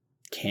you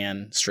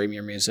can stream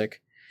your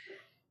music.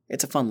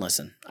 It's a fun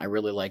listen. I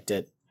really liked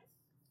it.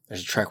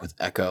 There's a track with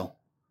Echo.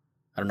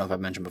 I don't know if I've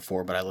mentioned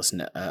before, but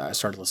I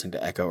started listening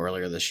to Echo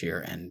earlier this year,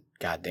 and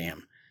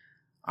goddamn,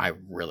 I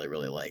really,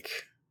 really like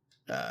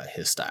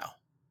his style.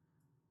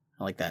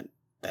 I like that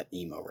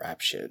emo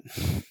rap shit.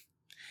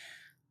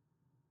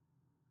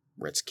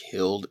 Ritz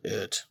killed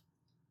it.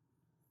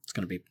 It's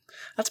gonna be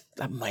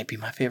that might be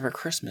my favorite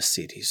Christmas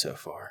CD so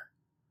far.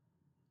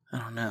 I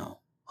don't know.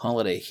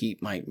 Holiday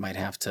Heat might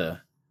have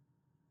to,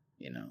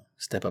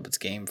 step up its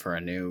game for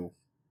a new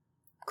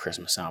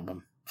Christmas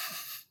album.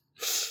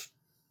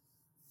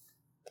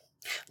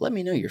 Let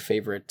me know your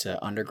favorite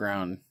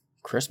underground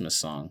Christmas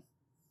song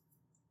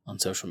on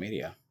social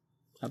media.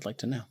 I'd like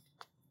to know.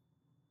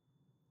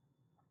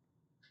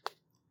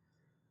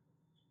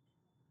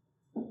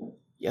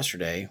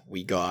 Yesterday,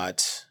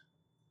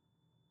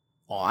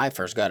 I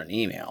first got an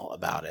email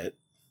about it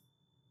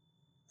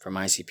from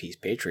ICP's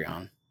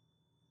Patreon.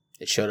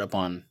 It showed up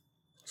on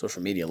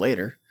social media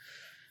later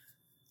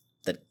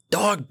that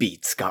Dog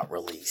Beats got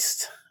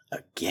released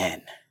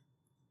again.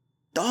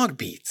 Dog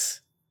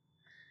Beats.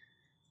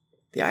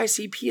 The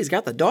ICP has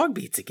got the Dog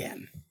Beats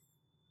again.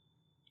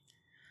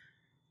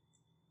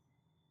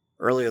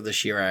 Earlier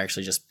this year, I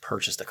actually just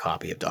purchased a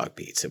copy of Dog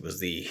Beats. It was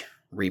the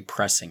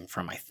repressing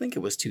from, I think it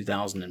was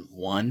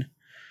 2001.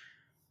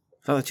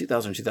 I thought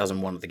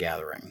 2001 of The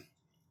Gathering.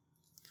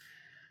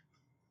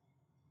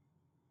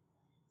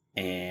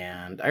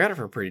 And I got it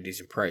for a pretty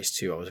decent price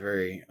too. I was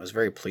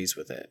very pleased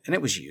with it. And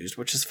it was used,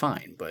 which is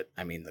fine, but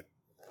I mean the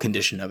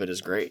condition of it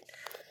is great.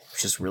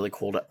 It's just really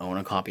cool to own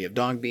a copy of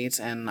Dog Beats,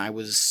 and I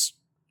was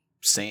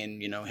saying,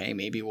 hey,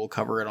 maybe we'll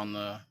cover it on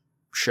the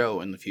show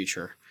in the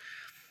future.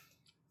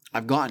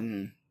 I've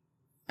gotten,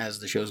 as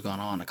the show's gone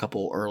on, a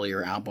couple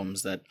earlier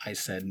albums that I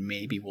said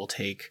maybe we'll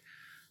take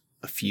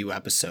a few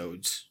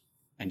episodes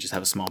and just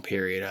have a small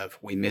period of,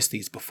 we missed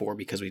these before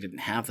because we didn't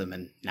have them,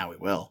 and now we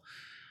will.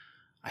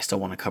 I still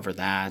want to cover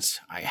that.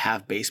 I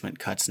have Basement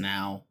Cuts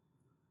now.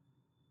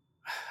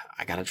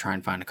 I got to try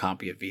and find a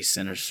copy of V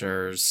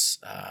Sinister's,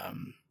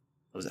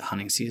 was it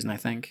Hunting Season, I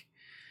think?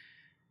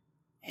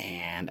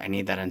 And I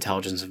need that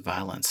Intelligence and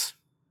Violence.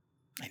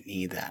 I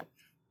need that.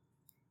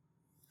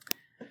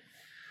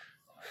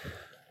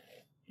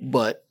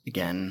 But,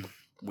 again,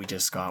 we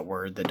just got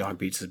word that Dog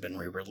Beats has been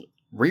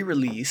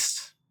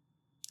re-released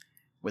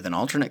with an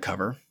alternate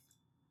cover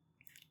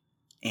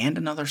and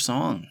another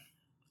song.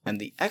 And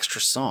the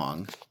extra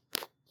song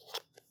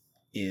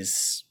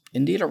is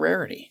indeed a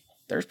rarity.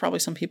 There's probably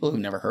some people who've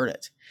never heard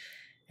it.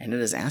 And it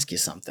is Ask You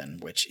Something,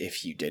 which,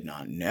 if you did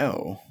not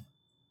know,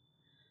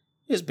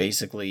 is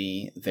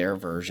basically their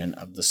version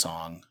of the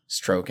song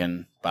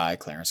Strokin' by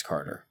Clarence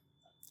Carter.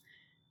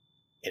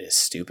 It is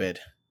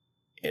stupid.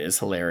 It is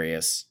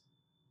hilarious.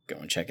 Go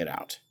and check it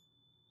out.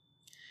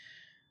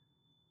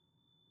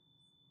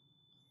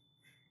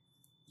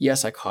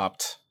 Yes, I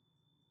copped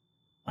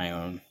my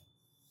own.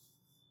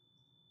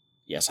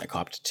 Yes, I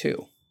copped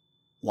two.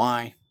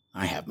 Why?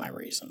 I have my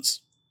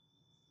reasons.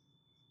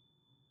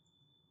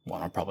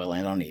 One will probably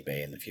land on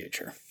eBay in the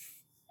future.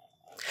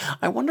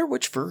 I wonder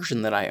which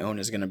version that I own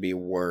is going to be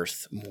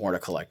worth more to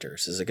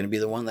collectors. Is it going to be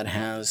the one that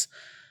has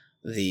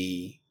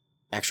the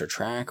extra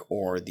track,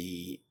 or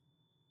the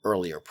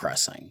earlier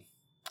pressing?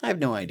 I have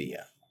no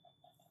idea.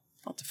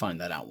 I'll have to find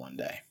that out one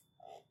day.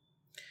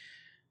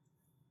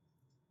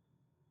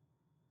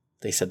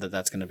 They said that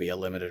that's going to be a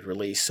limited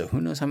release, so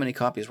who knows how many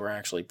copies were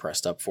actually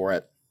pressed up for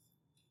it.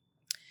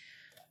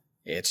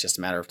 It's just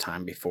a matter of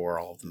time before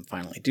all of them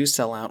finally do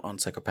sell out on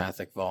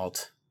Psychopathic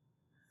Vault.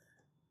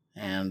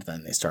 And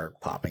then they start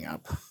popping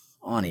up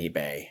on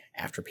eBay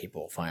after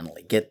people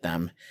finally get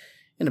them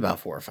in about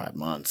 4 or 5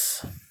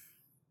 months.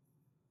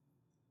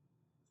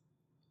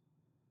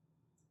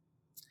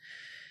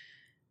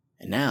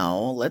 And now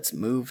let's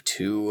move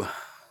to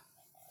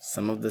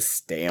some of the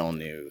stale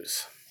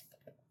news.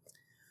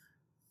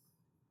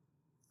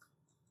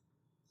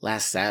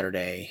 Last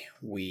Saturday,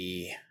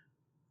 we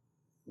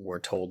were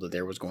told that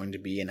there was going to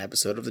be an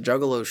episode of The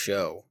Juggalo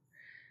Show.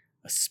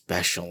 A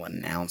special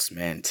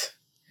announcement.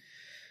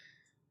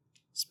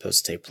 It's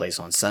supposed to take place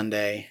on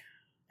Sunday,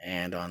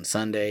 and on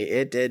Sunday,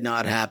 it did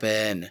not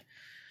happen. It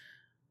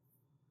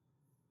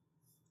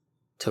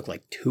took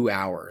like 2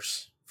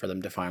 hours for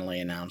them to finally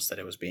announce that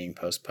it was being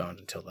postponed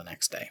until the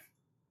next day.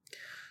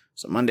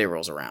 So Monday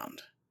rolls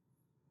around.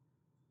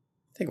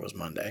 I think it was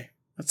Monday.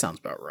 That sounds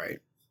about right.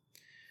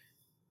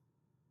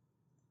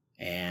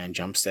 And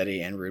Jump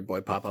Steady and Rude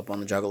Boy pop up on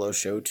the Juggalo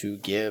Show to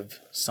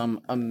give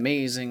some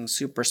amazing,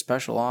 super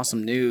special,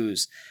 awesome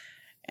news.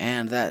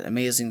 And that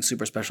amazing,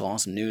 super special,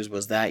 awesome news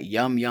was that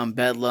Yum Yum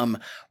Bedlam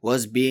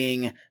was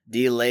being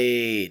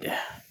delayed.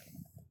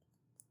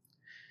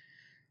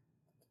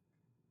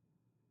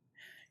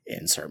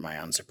 Insert my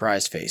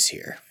unsurprised face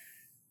here.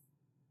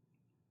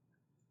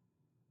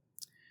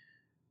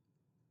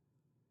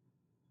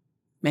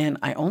 Man,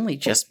 I only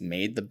just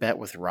made the bet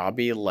with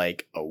Robbie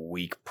like a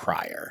week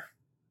prior.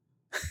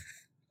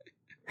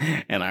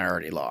 And I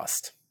already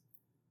lost.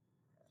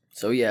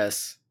 So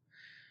yes,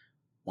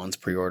 once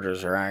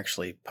pre-orders are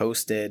actually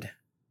posted,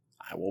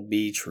 I will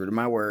be true to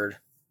my word.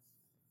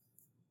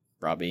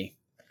 Robbie,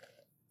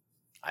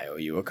 I owe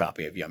you a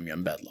copy of Yum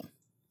Yum Bedlam.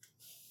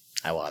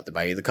 I will have to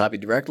buy you the copy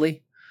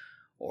directly,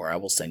 or I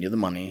will send you the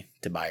money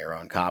to buy your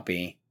own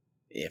copy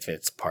if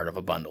it's part of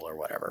a bundle or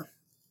whatever.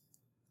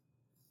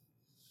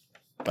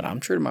 But I'm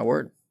true to my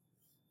word.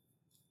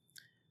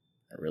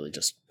 I really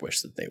just wish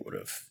that they would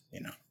have,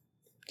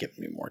 given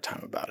me more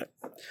time about it.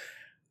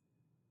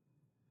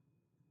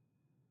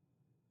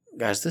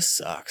 Guys, this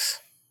sucks.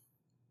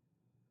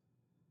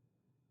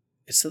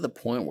 It's to the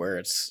point where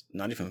it's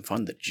not even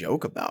fun to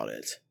joke about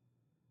it.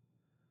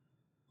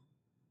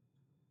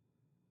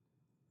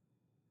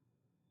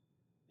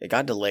 It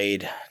got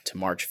delayed to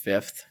March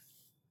 5th.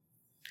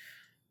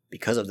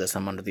 Because of this,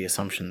 I'm under the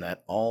assumption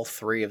that all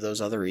 3 of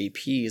those other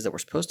EPs that were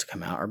supposed to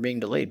come out are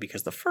being delayed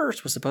because the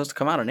first was supposed to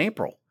come out in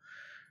April.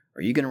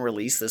 Are you going to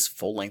release this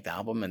full-length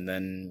album and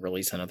then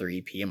release another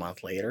EP a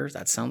month later?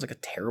 That sounds like a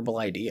terrible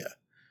idea.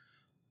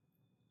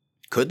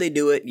 Could they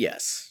do it?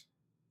 Yes.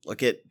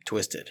 Look at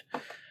Twisted.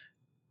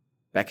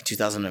 Back in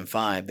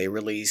 2005, they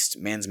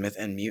released Mansmith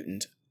and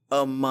Mutant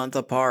a month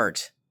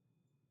apart.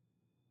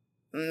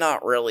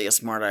 Not really a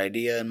smart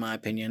idea, in my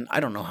opinion. I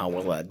don't know how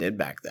well that did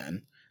back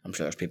then. I'm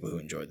sure there's people who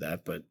enjoyed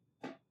that, but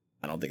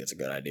I don't think it's a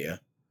good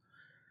idea.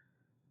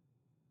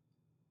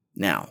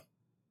 Now,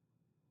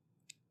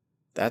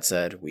 that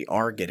said, we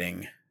are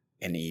getting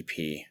an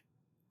EP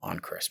on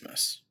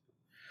Christmas.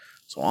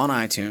 So on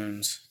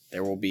iTunes,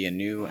 there will be a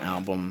new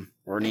album,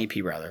 or an EP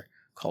rather,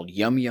 called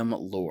Yum Yum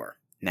Lure.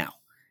 Now,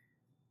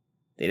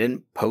 they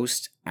didn't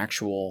post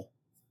actual,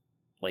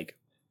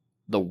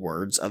 the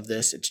words of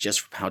this. It's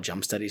just how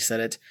Jump Steady said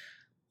it.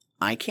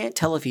 I can't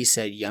tell if he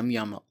said Yum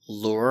Yum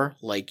Lure,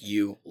 like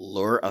you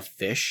lure a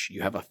fish,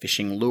 you have a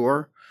fishing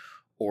lure,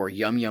 or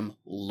Yum Yum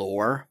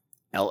Lore,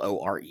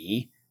 Lore,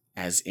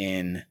 as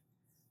in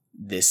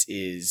this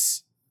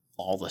is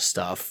all the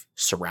stuff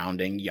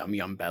surrounding Yum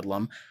Yum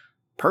Bedlam.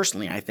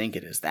 Personally, I think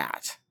it is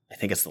that. I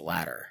think it's the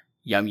latter.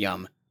 Yum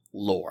Yum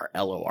Lore,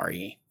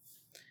 Lore.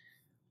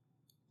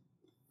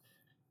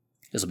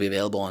 This will be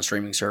available on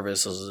streaming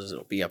services.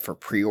 It'll be up for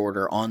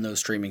pre-order on those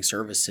streaming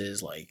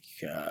services like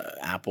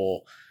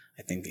Apple.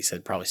 I think they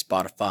said probably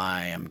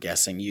Spotify. I'm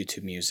guessing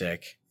YouTube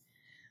Music.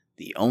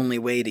 The only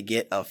way to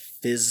get a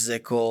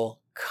physical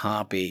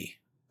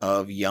copy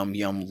of Yum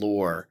Yum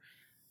Lure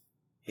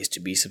is to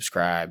be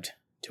subscribed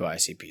to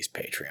ICP's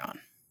Patreon.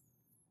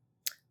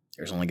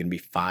 There's only going to be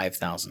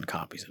 5,000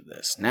 copies of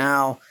this.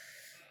 Now,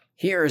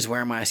 here is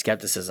where my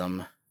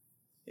skepticism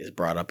is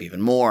brought up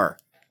even more.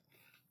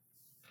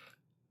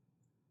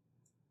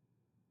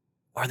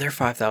 Are there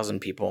 5,000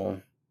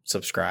 people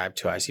subscribed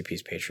to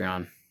ICP's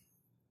Patreon?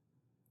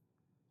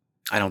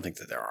 I don't think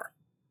that there are.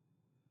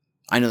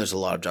 I know there's a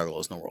lot of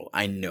juggalos in the world.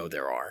 I know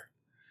there are.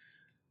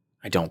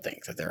 I don't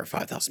think that there are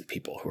 5,000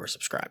 people who are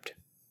subscribed.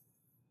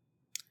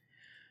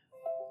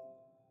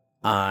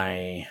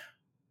 I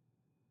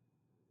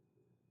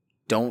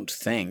don't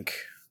think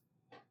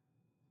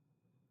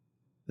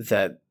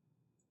that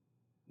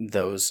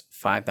those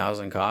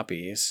 5,000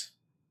 copies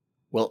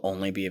will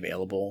only be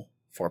available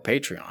for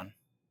Patreon.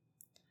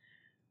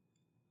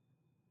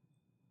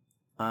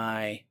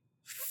 I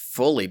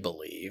fully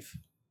believe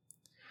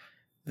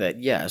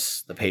that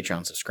yes, the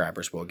Patreon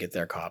subscribers will get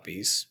their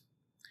copies.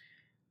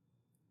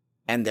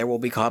 And there will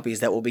be copies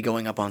that will be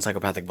going up on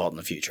Psychopathic Vault in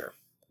the future.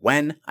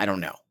 When? I don't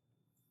know.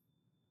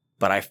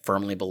 But I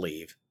firmly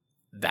believe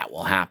that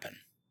will happen.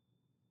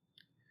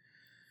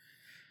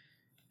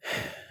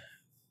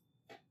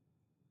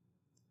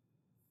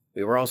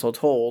 We were also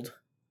told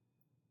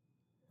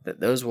that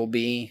those will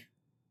be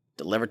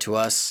delivered to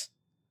us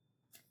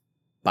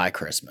by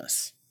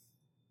Christmas.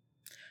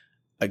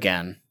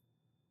 Again,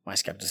 my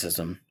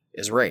skepticism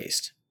is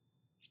raised.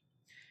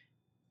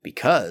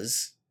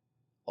 Because,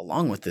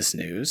 along with this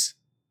news,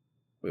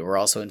 we were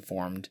also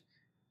informed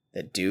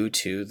that due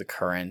to the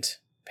current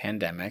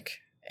pandemic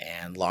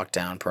and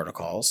lockdown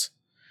protocols,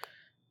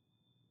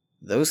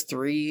 those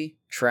 3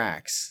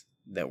 tracks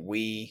that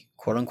we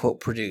quote-unquote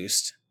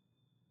produced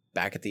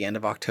back at the end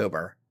of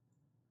October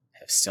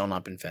have still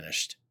not been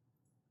finished.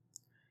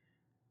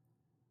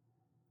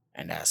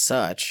 And as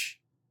such,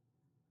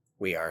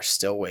 we are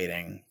still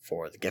waiting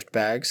for the gift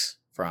bags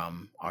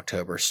from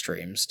October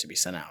streams to be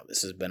sent out.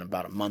 This has been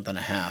about a month and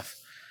a half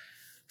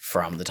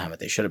from the time that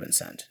they should have been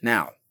sent.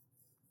 Now,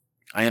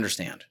 I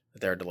understand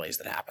that there are delays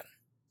that happen.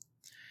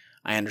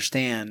 I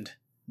understand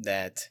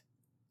that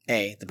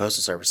A, the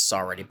Postal Service is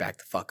already backed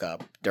the fuck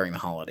up during the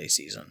holiday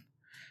season.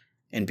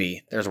 And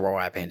B, there's a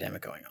worldwide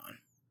pandemic going on.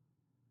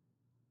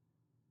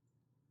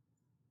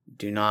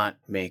 Do not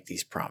make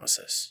these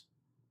promises.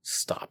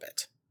 Stop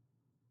it.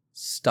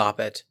 Stop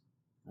it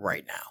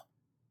right now.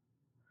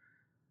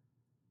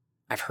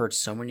 I've heard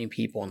so many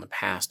people in the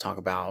past talk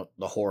about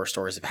the horror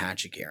stories of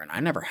Hatchet Gear, and I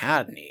never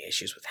had any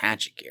issues with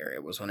Hatchet Gear.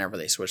 It was whenever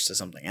they switched to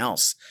something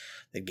else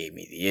that gave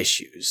me the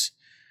issues.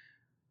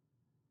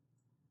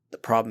 The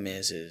problem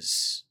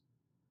is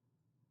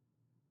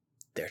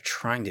they're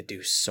trying to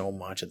do so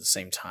much at the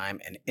same time,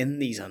 and in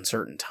these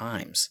uncertain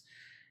times,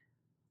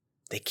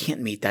 they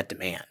can't meet that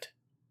demand.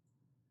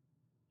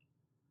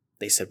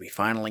 They said, we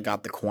finally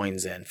got the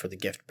coins in for the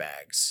gift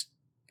bags.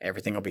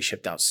 Everything will be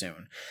shipped out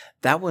soon.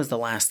 That was the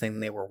last thing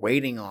they were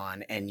waiting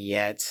on, and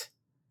yet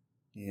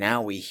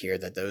now we hear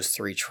that those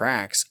 3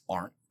 tracks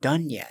aren't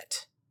done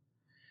yet.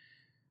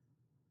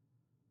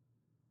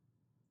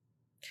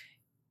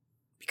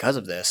 Because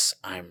of this,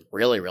 I'm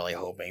really, really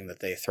hoping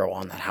that they throw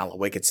on that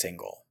Hallowicked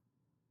single.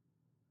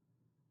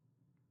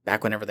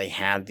 Back whenever they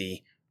had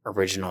the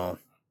original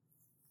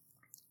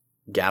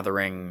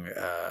Gathering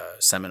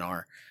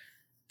seminar,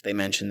 they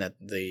mentioned that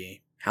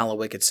the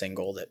Hallowicked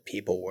single that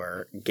people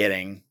were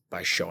getting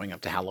by showing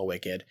up to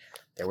Hallowicked,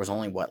 there was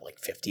only,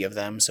 50 of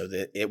them, so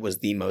that it was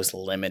the most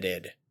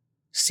limited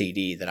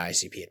CD that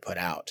ICP had put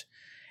out.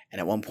 And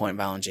at one point,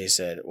 Val and Jay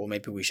said, well,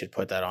 maybe we should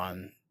put that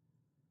on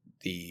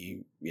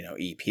the,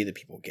 EP that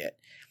people get.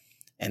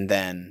 And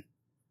then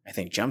I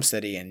think Jump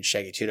City and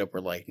Shaggy Two Dope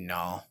were like,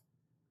 no.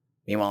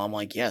 Meanwhile, I'm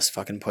like, yes,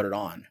 fucking put it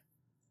on.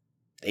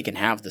 They can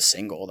have the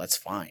single, that's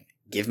fine.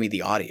 Give me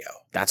the audio.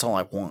 That's all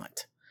I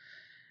want.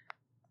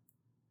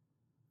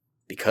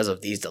 Because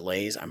of these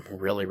delays, I'm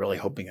really, really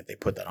hoping that they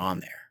put that on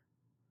there.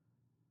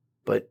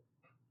 But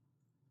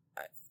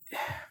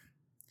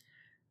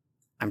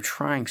I'm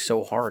trying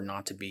so hard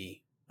not to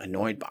be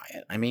annoyed by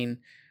it. I mean,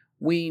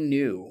 we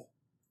knew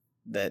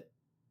that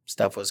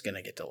stuff was going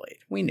to get delayed.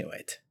 We knew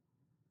it.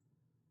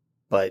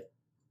 But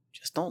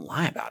just don't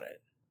lie about it.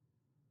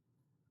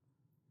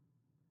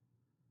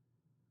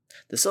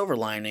 The silver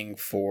lining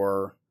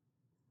for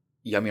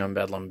Yum Yum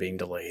Bedlam being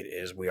delayed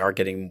is we are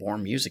getting more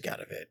music out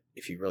of it.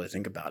 If you really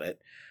think about it,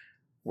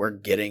 we're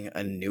getting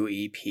a new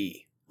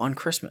EP on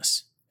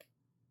Christmas.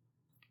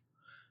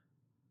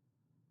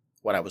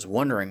 What I was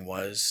wondering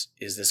was,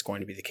 is this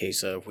going to be the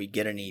case of we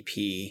get an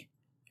EP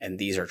and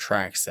these are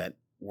tracks that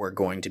were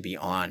going to be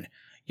on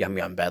Yum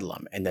Yum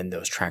Bedlam, and then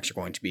those tracks are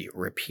going to be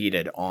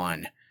repeated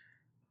on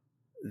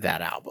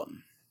that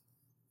album?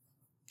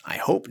 I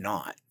hope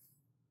not.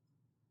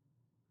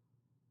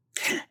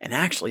 And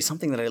actually,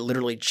 something that I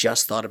literally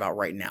just thought about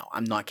right now.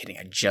 I'm not kidding.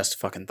 I just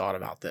fucking thought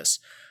about this.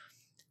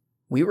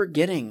 We were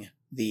getting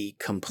the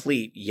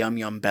complete Yum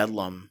Yum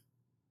Bedlam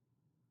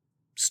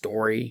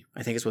story,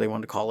 I think is what they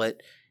wanted to call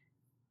it,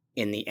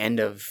 in the end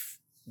of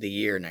the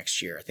year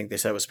next year. I think they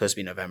said it was supposed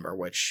to be November,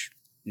 which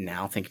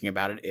now thinking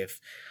about it, if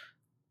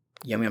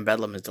Yum Yum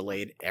Bedlam is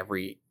delayed,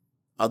 every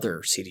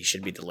other CD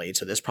should be delayed.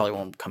 So this probably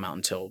won't come out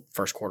until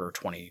first quarter of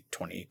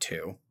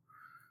 2022.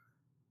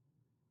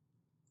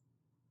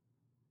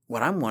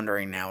 What I'm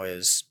wondering now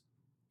is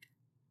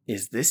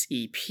this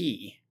EP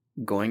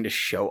going to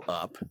show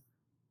up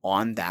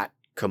on that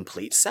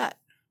complete set?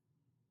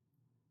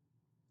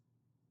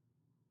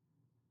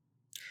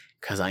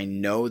 Because I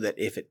know that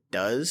if it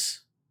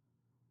does,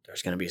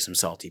 there's going to be some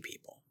salty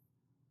people.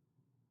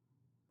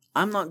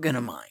 I'm not going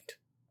to mind,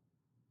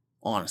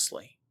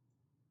 honestly.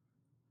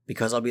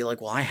 Because I'll be like,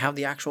 well, I have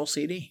the actual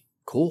CD.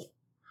 Cool.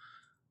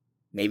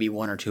 Maybe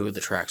 1 or 2 of the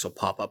tracks will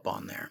pop up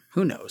on there.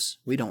 Who knows?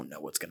 We don't know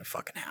what's going to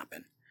fucking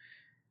happen.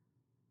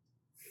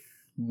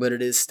 But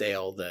it is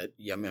stale that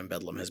Yum Yum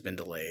Bedlam has been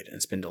delayed, and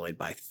it's been delayed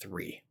by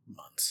 3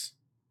 months.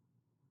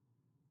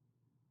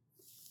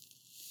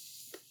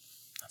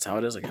 That's how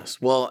it is, I guess.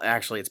 Well,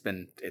 actually,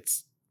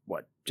 it's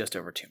just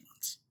over 2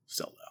 months.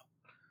 Still,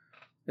 though.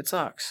 It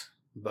sucks.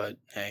 But,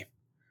 hey,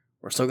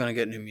 we're still going to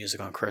get new music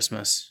on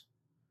Christmas.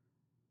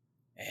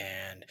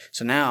 And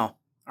so now,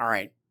 all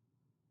right,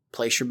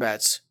 place your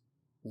bets.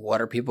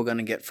 What are people going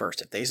to get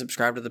first? If they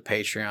subscribe to the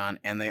Patreon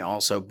and they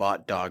also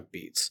bought Dog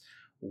Beats,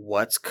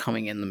 what's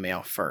coming in the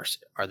mail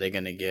first? Are they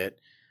going to get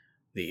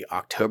the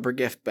October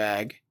gift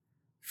bag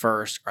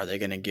first? Are they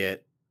going to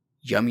get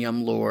Yum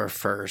Yum Lure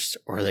first?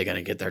 Or are they going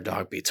to get their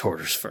Dog Beats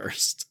orders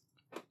first?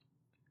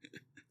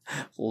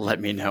 Let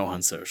me know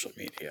on social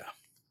media.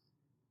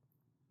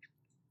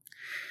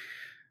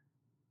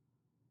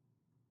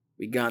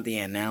 We got the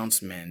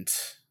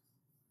announcement,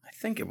 I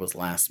think it was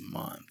last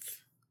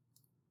month,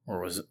 or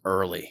was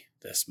early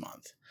this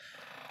month,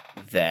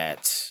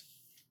 that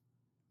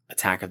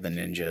Attack of the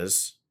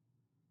Ninjas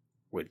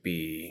would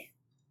be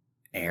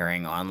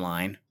airing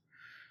online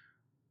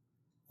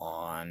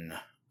on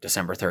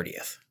December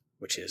 30th,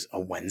 which is a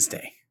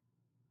Wednesday,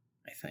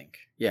 I think.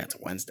 Yeah, it's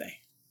a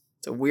Wednesday.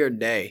 It's a weird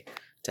day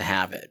to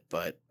have it,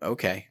 but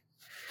okay.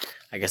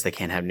 I guess they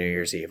can't have New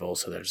Year's Evil,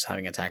 so they're just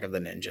having Attack of the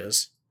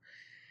Ninjas.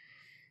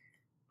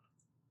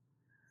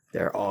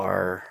 There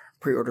are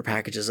pre-order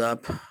packages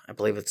up. I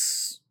believe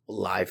it's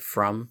Live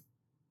From,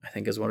 I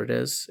think is what it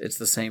is. It's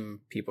the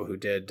same people who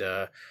did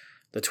the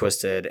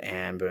Twisted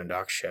and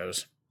Boondock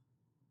shows.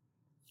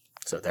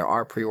 So there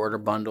are pre-order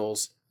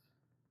bundles.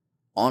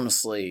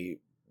 Honestly,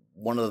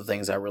 one of the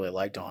things I really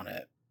liked on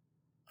it,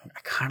 I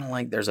kind of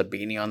like there's a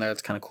beanie on there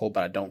that's kind of cool,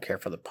 but I don't care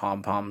for the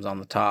pom-poms on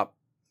the top.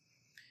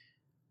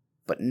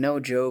 But no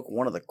joke,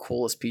 one of the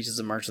coolest pieces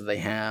of merch that they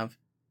have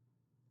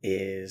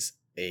is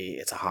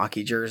it's a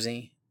hockey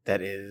jersey that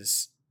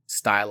is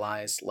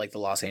stylized like the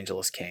Los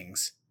Angeles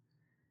Kings.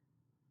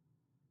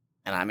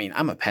 And I mean,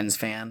 I'm a Pens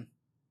fan,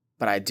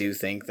 but I do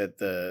think that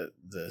the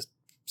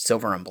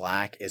silver and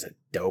black is a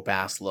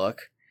dope-ass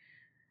look.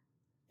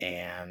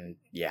 And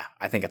yeah,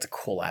 I think it's a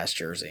cool-ass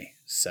jersey.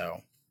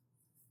 So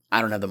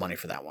I don't have the money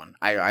for that one.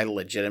 I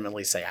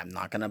legitimately say I'm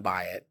not going to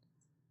buy it.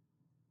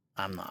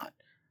 I'm not.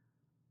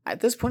 At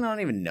this point, I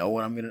don't even know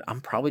what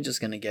I'm probably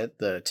just going to get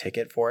the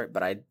ticket for it.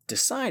 But I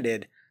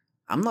decided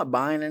I'm not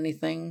buying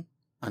anything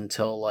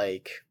until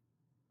like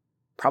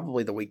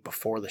probably the week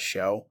before the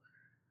show.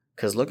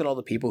 Because look at all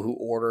the people who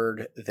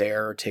ordered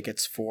their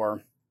tickets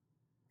for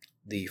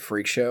the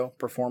Freak Show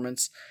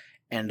performance.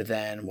 And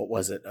then, what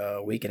was it,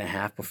 a week and a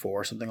half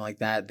before, something like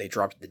that, they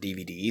dropped the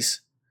DVDs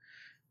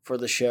for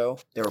the show.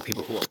 There were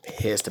people who were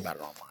pissed about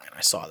it online.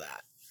 I saw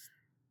that.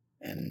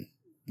 And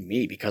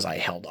me, because I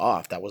held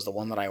off, that was the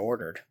one that I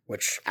ordered.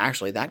 Which,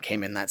 actually, that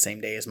came in that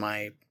same day as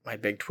my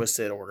big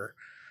Twisted order.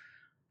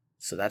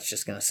 So that's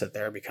just going to sit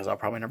there because I'll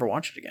probably never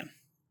watch it again.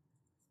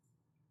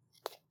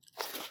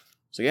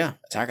 So yeah,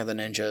 Attack of the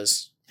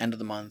Ninjas, end of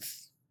the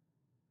month.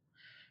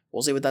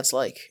 We'll see what that's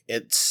like.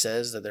 It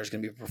says that there's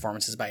going to be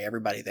performances by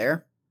everybody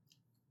there.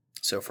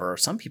 So for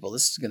some people,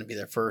 this is going to be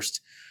their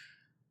first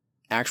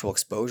actual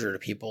exposure to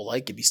people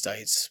like Gibby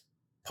Stites,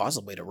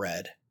 possibly to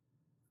Red.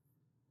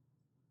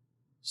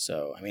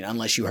 So, I mean,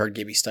 unless you heard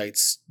Gibby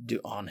Stites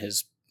on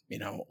his,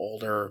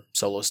 older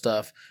solo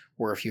stuff,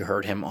 or if you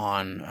heard him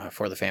on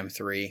For the Fam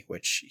 3,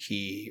 which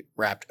he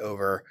rapped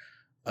over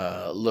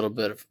a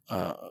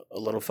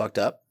little fucked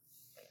up,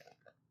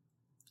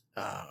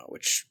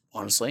 which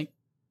honestly,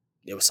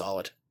 it was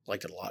solid.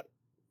 Liked it a lot.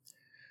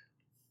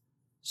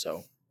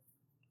 So,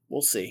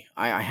 we'll see.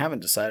 I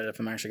haven't decided if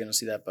I'm actually going to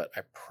see that, but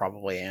I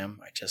probably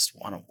am. I just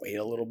want to wait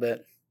a little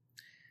bit.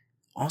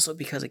 Also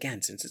because,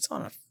 again, since it's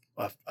on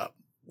a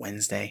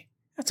Wednesday,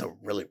 that's a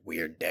really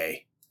weird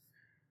day.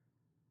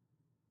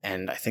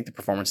 And I think the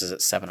performance is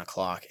at 7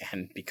 o'clock.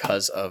 And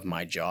because of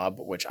my job,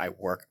 which I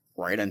work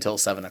right until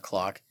 7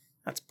 o'clock,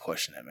 that's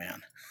pushing it,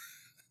 man.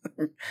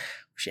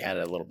 She had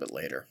it a little bit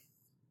later.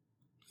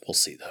 We'll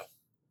see, though.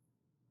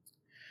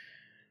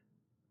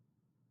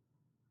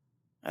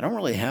 I don't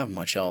really have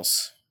much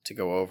else to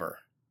go over.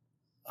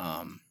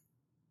 But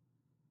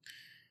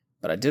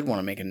I did want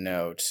to make a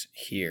note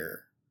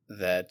here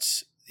that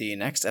the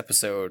next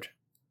episode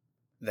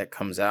that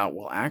comes out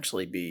will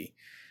actually be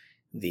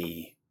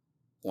the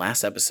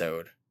last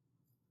episode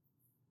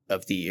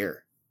of the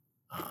year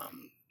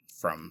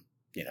from,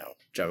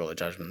 Juggle the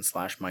Judgment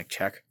 / Mike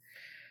Check.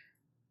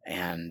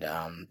 And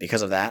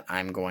because of that,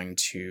 I'm going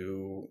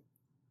to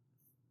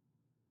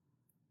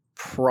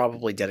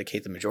probably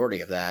dedicate the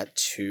majority of that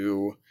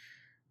to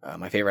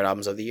my favorite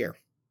albums of the year.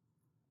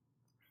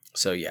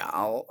 So yeah,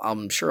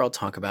 I'm sure I'll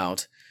talk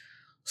about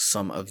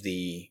some of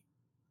the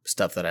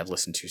stuff that I've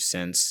listened to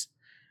since.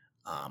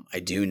 I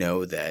do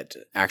know that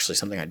actually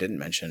something I didn't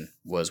mention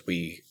was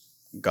we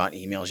got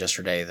emails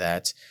yesterday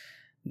that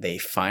they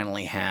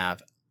finally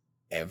have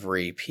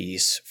every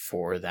piece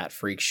for that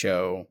Freak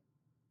Show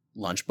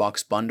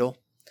lunchbox bundle.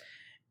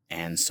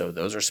 And so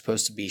those are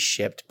supposed to be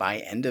shipped by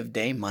end of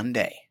day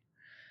Monday.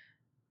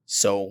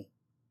 So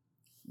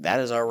that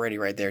is already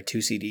right there 2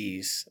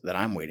 CDs that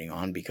I'm waiting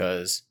on,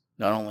 because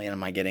not only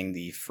am I getting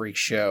the Freak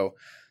Show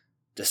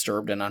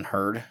Disturbed and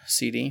Unheard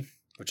CD,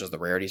 which is the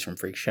rarities from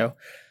Freak Show,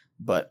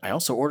 but I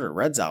also ordered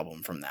Red's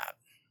album from that.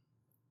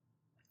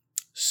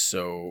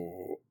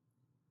 So,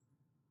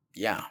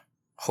 yeah,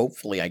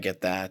 hopefully I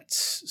get that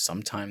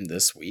sometime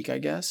this week, I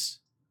guess.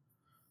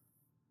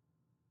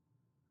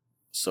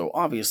 So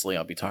obviously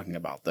I'll be talking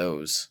about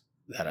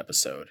that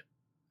episode.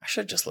 I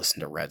should just listen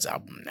to Red's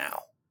album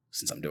now,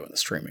 since I'm doing the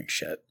streaming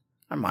shit.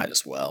 I might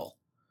as well.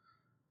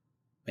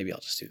 Maybe I'll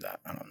just do that.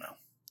 I don't know.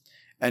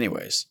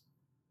 Anyways,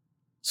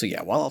 so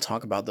yeah, while I'll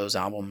talk about those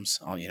albums,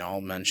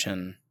 I'll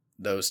mention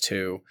those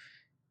two.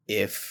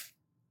 If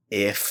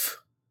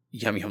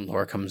Yum Yum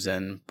Lore comes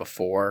in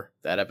before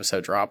that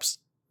episode drops,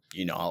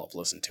 I'll have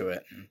listened to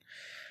it and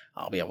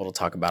I'll be able to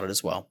talk about it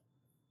as well.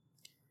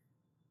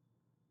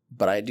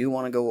 But I do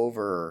want to go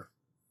over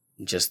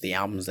just the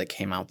albums that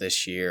came out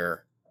this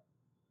year,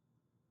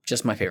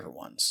 just my favorite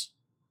ones.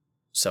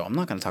 So I'm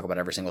not going to talk about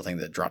every single thing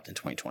that dropped in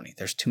 2020.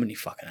 There's too many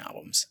fucking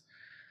albums.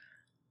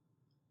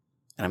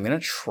 And I'm going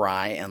to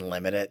try and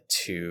limit it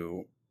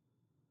to,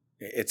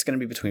 it's going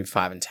to be between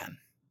 5 and 10.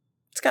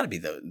 It's got to be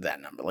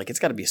that number. Like, it's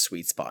got to be a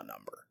sweet spot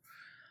number.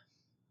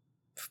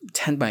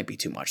 10 might be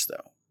too much,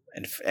 though.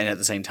 And at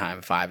the same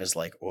time, 5 is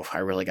like, I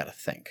really got to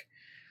think.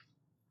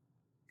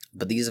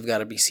 But these have got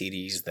to be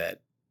CDs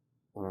that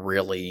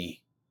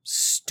really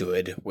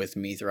stood with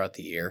me throughout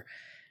the year.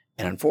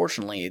 And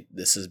unfortunately,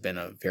 this has been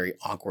a very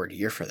awkward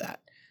year for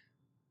that.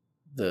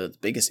 The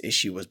biggest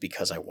issue was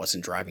because I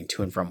wasn't driving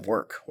to and from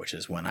work, which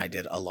is when I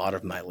did a lot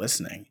of my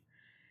listening.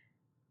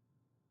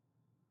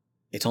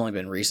 It's only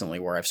been recently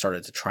where I've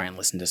started to try and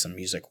listen to some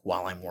music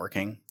while I'm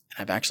working. And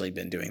I've actually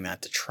been doing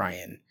that to try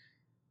and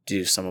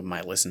do some of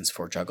my listens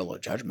for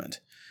Juggalo Judgment,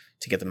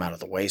 to get them out of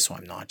the way so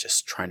I'm not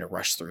just trying to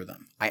rush through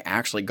them. I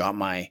actually got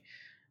my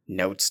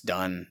notes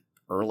done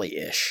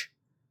early-ish,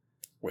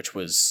 which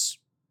was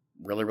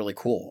really, really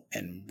cool,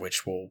 and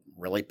which will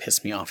really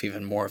piss me off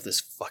even more if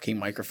this fucking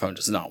microphone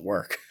does not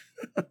work.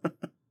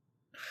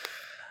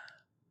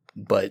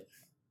 But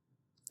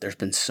there's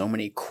been so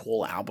many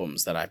cool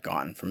albums that I've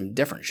gotten from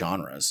different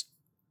genres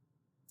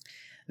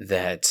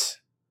that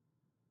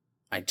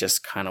I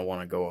just kind of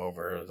want to go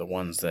over the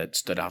ones that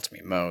stood out to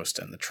me most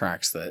and the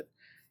tracks that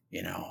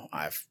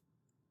I've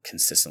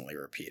consistently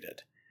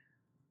repeated.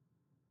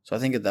 So I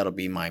think that'll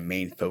be my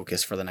main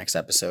focus for the next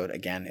episode.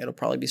 Again, it'll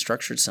probably be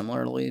structured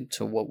similarly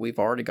to what we've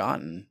already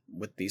gotten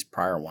with these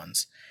prior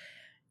ones.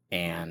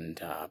 And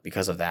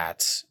because of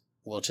that,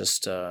 we'll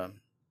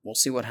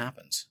see what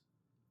happens.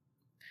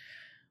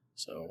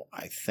 So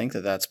I think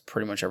that's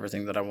pretty much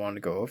everything that I wanted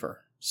to go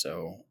over.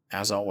 So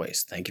as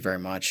always, thank you very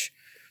much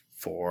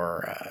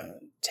for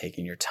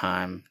taking your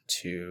time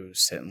to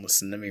sit and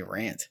listen to me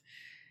rant.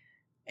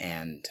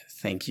 And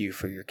thank you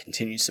for your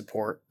continued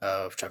support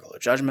of Juggalo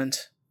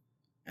Judgment.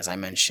 As I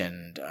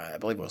mentioned, I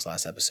believe it was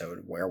last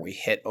episode, where we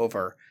hit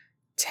over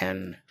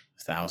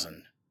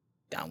 10,000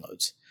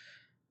 downloads.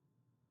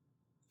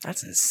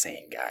 That's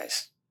insane,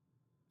 guys.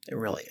 It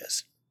really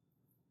is.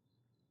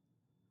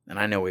 And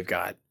I know we've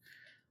got,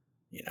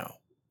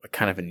 a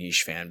kind of a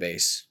niche fan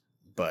base,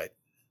 but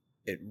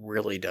it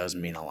really does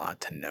mean a lot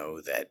to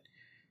know that,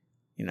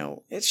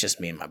 it's just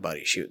me and my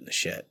buddy shooting the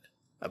shit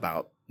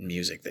about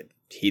music that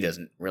he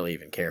doesn't really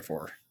even care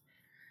for.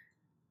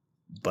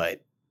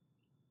 But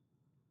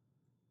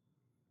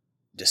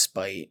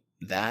despite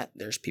that,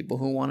 there's people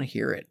who want to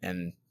hear it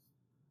and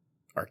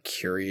are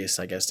curious,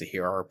 I guess, to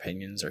hear our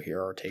opinions or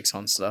hear our takes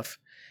on stuff.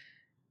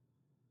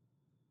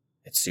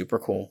 It's super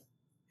cool,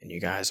 and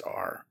you guys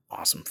are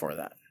awesome for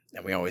that.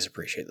 And we always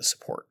appreciate the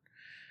support.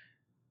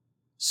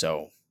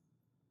 So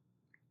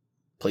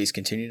please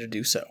continue to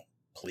do so.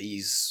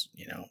 Please,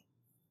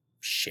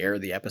 share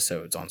the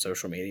episodes on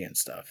social media and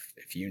stuff.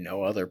 If you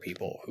know other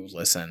people who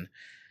listen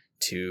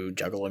to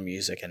Juggalo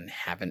music and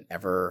haven't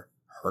ever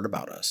heard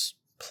about us,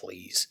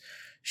 please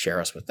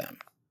share us with them.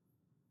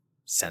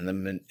 Send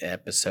them an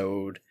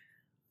episode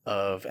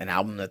of an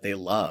album that they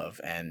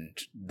love, and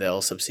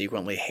they'll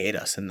subsequently hate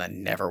us and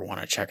then never want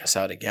to check us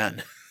out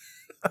again.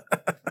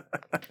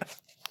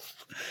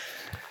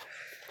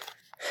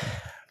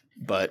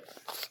 But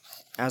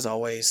as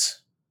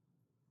always,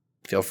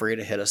 feel free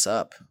to hit us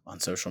up on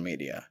social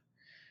media.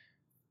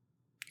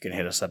 You can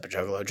hit us up at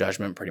Juggalo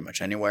Judgment pretty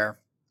much anywhere.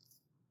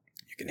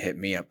 You can hit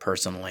me up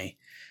personally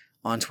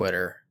on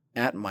Twitter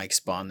at Mike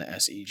Spawn the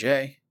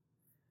SEJ,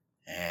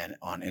 and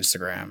on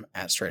Instagram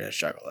at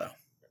StraightEdgeJuggalo.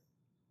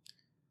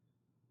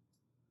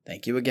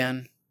 Thank you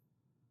again.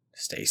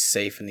 Stay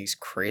safe in these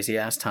crazy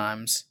ass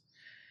times.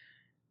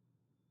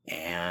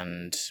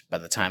 And by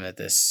the time the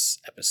next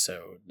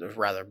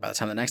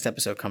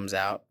episode comes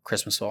out,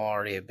 Christmas will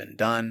already have been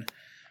done.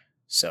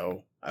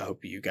 So I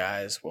hope you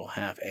guys will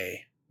have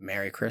a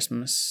Merry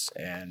Christmas.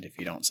 And if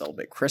you don't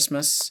celebrate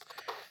Christmas,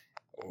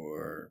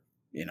 or,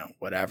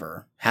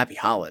 whatever, happy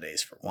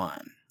holidays for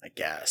one, I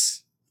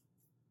guess.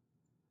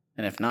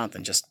 And if not,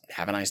 then just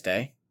have a nice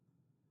day.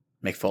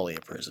 Mick Foley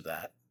approves of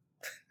that.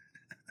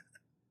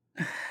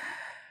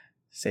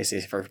 Stay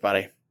safe,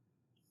 everybody.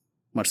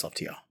 Much love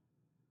to y'all.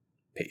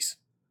 Peace.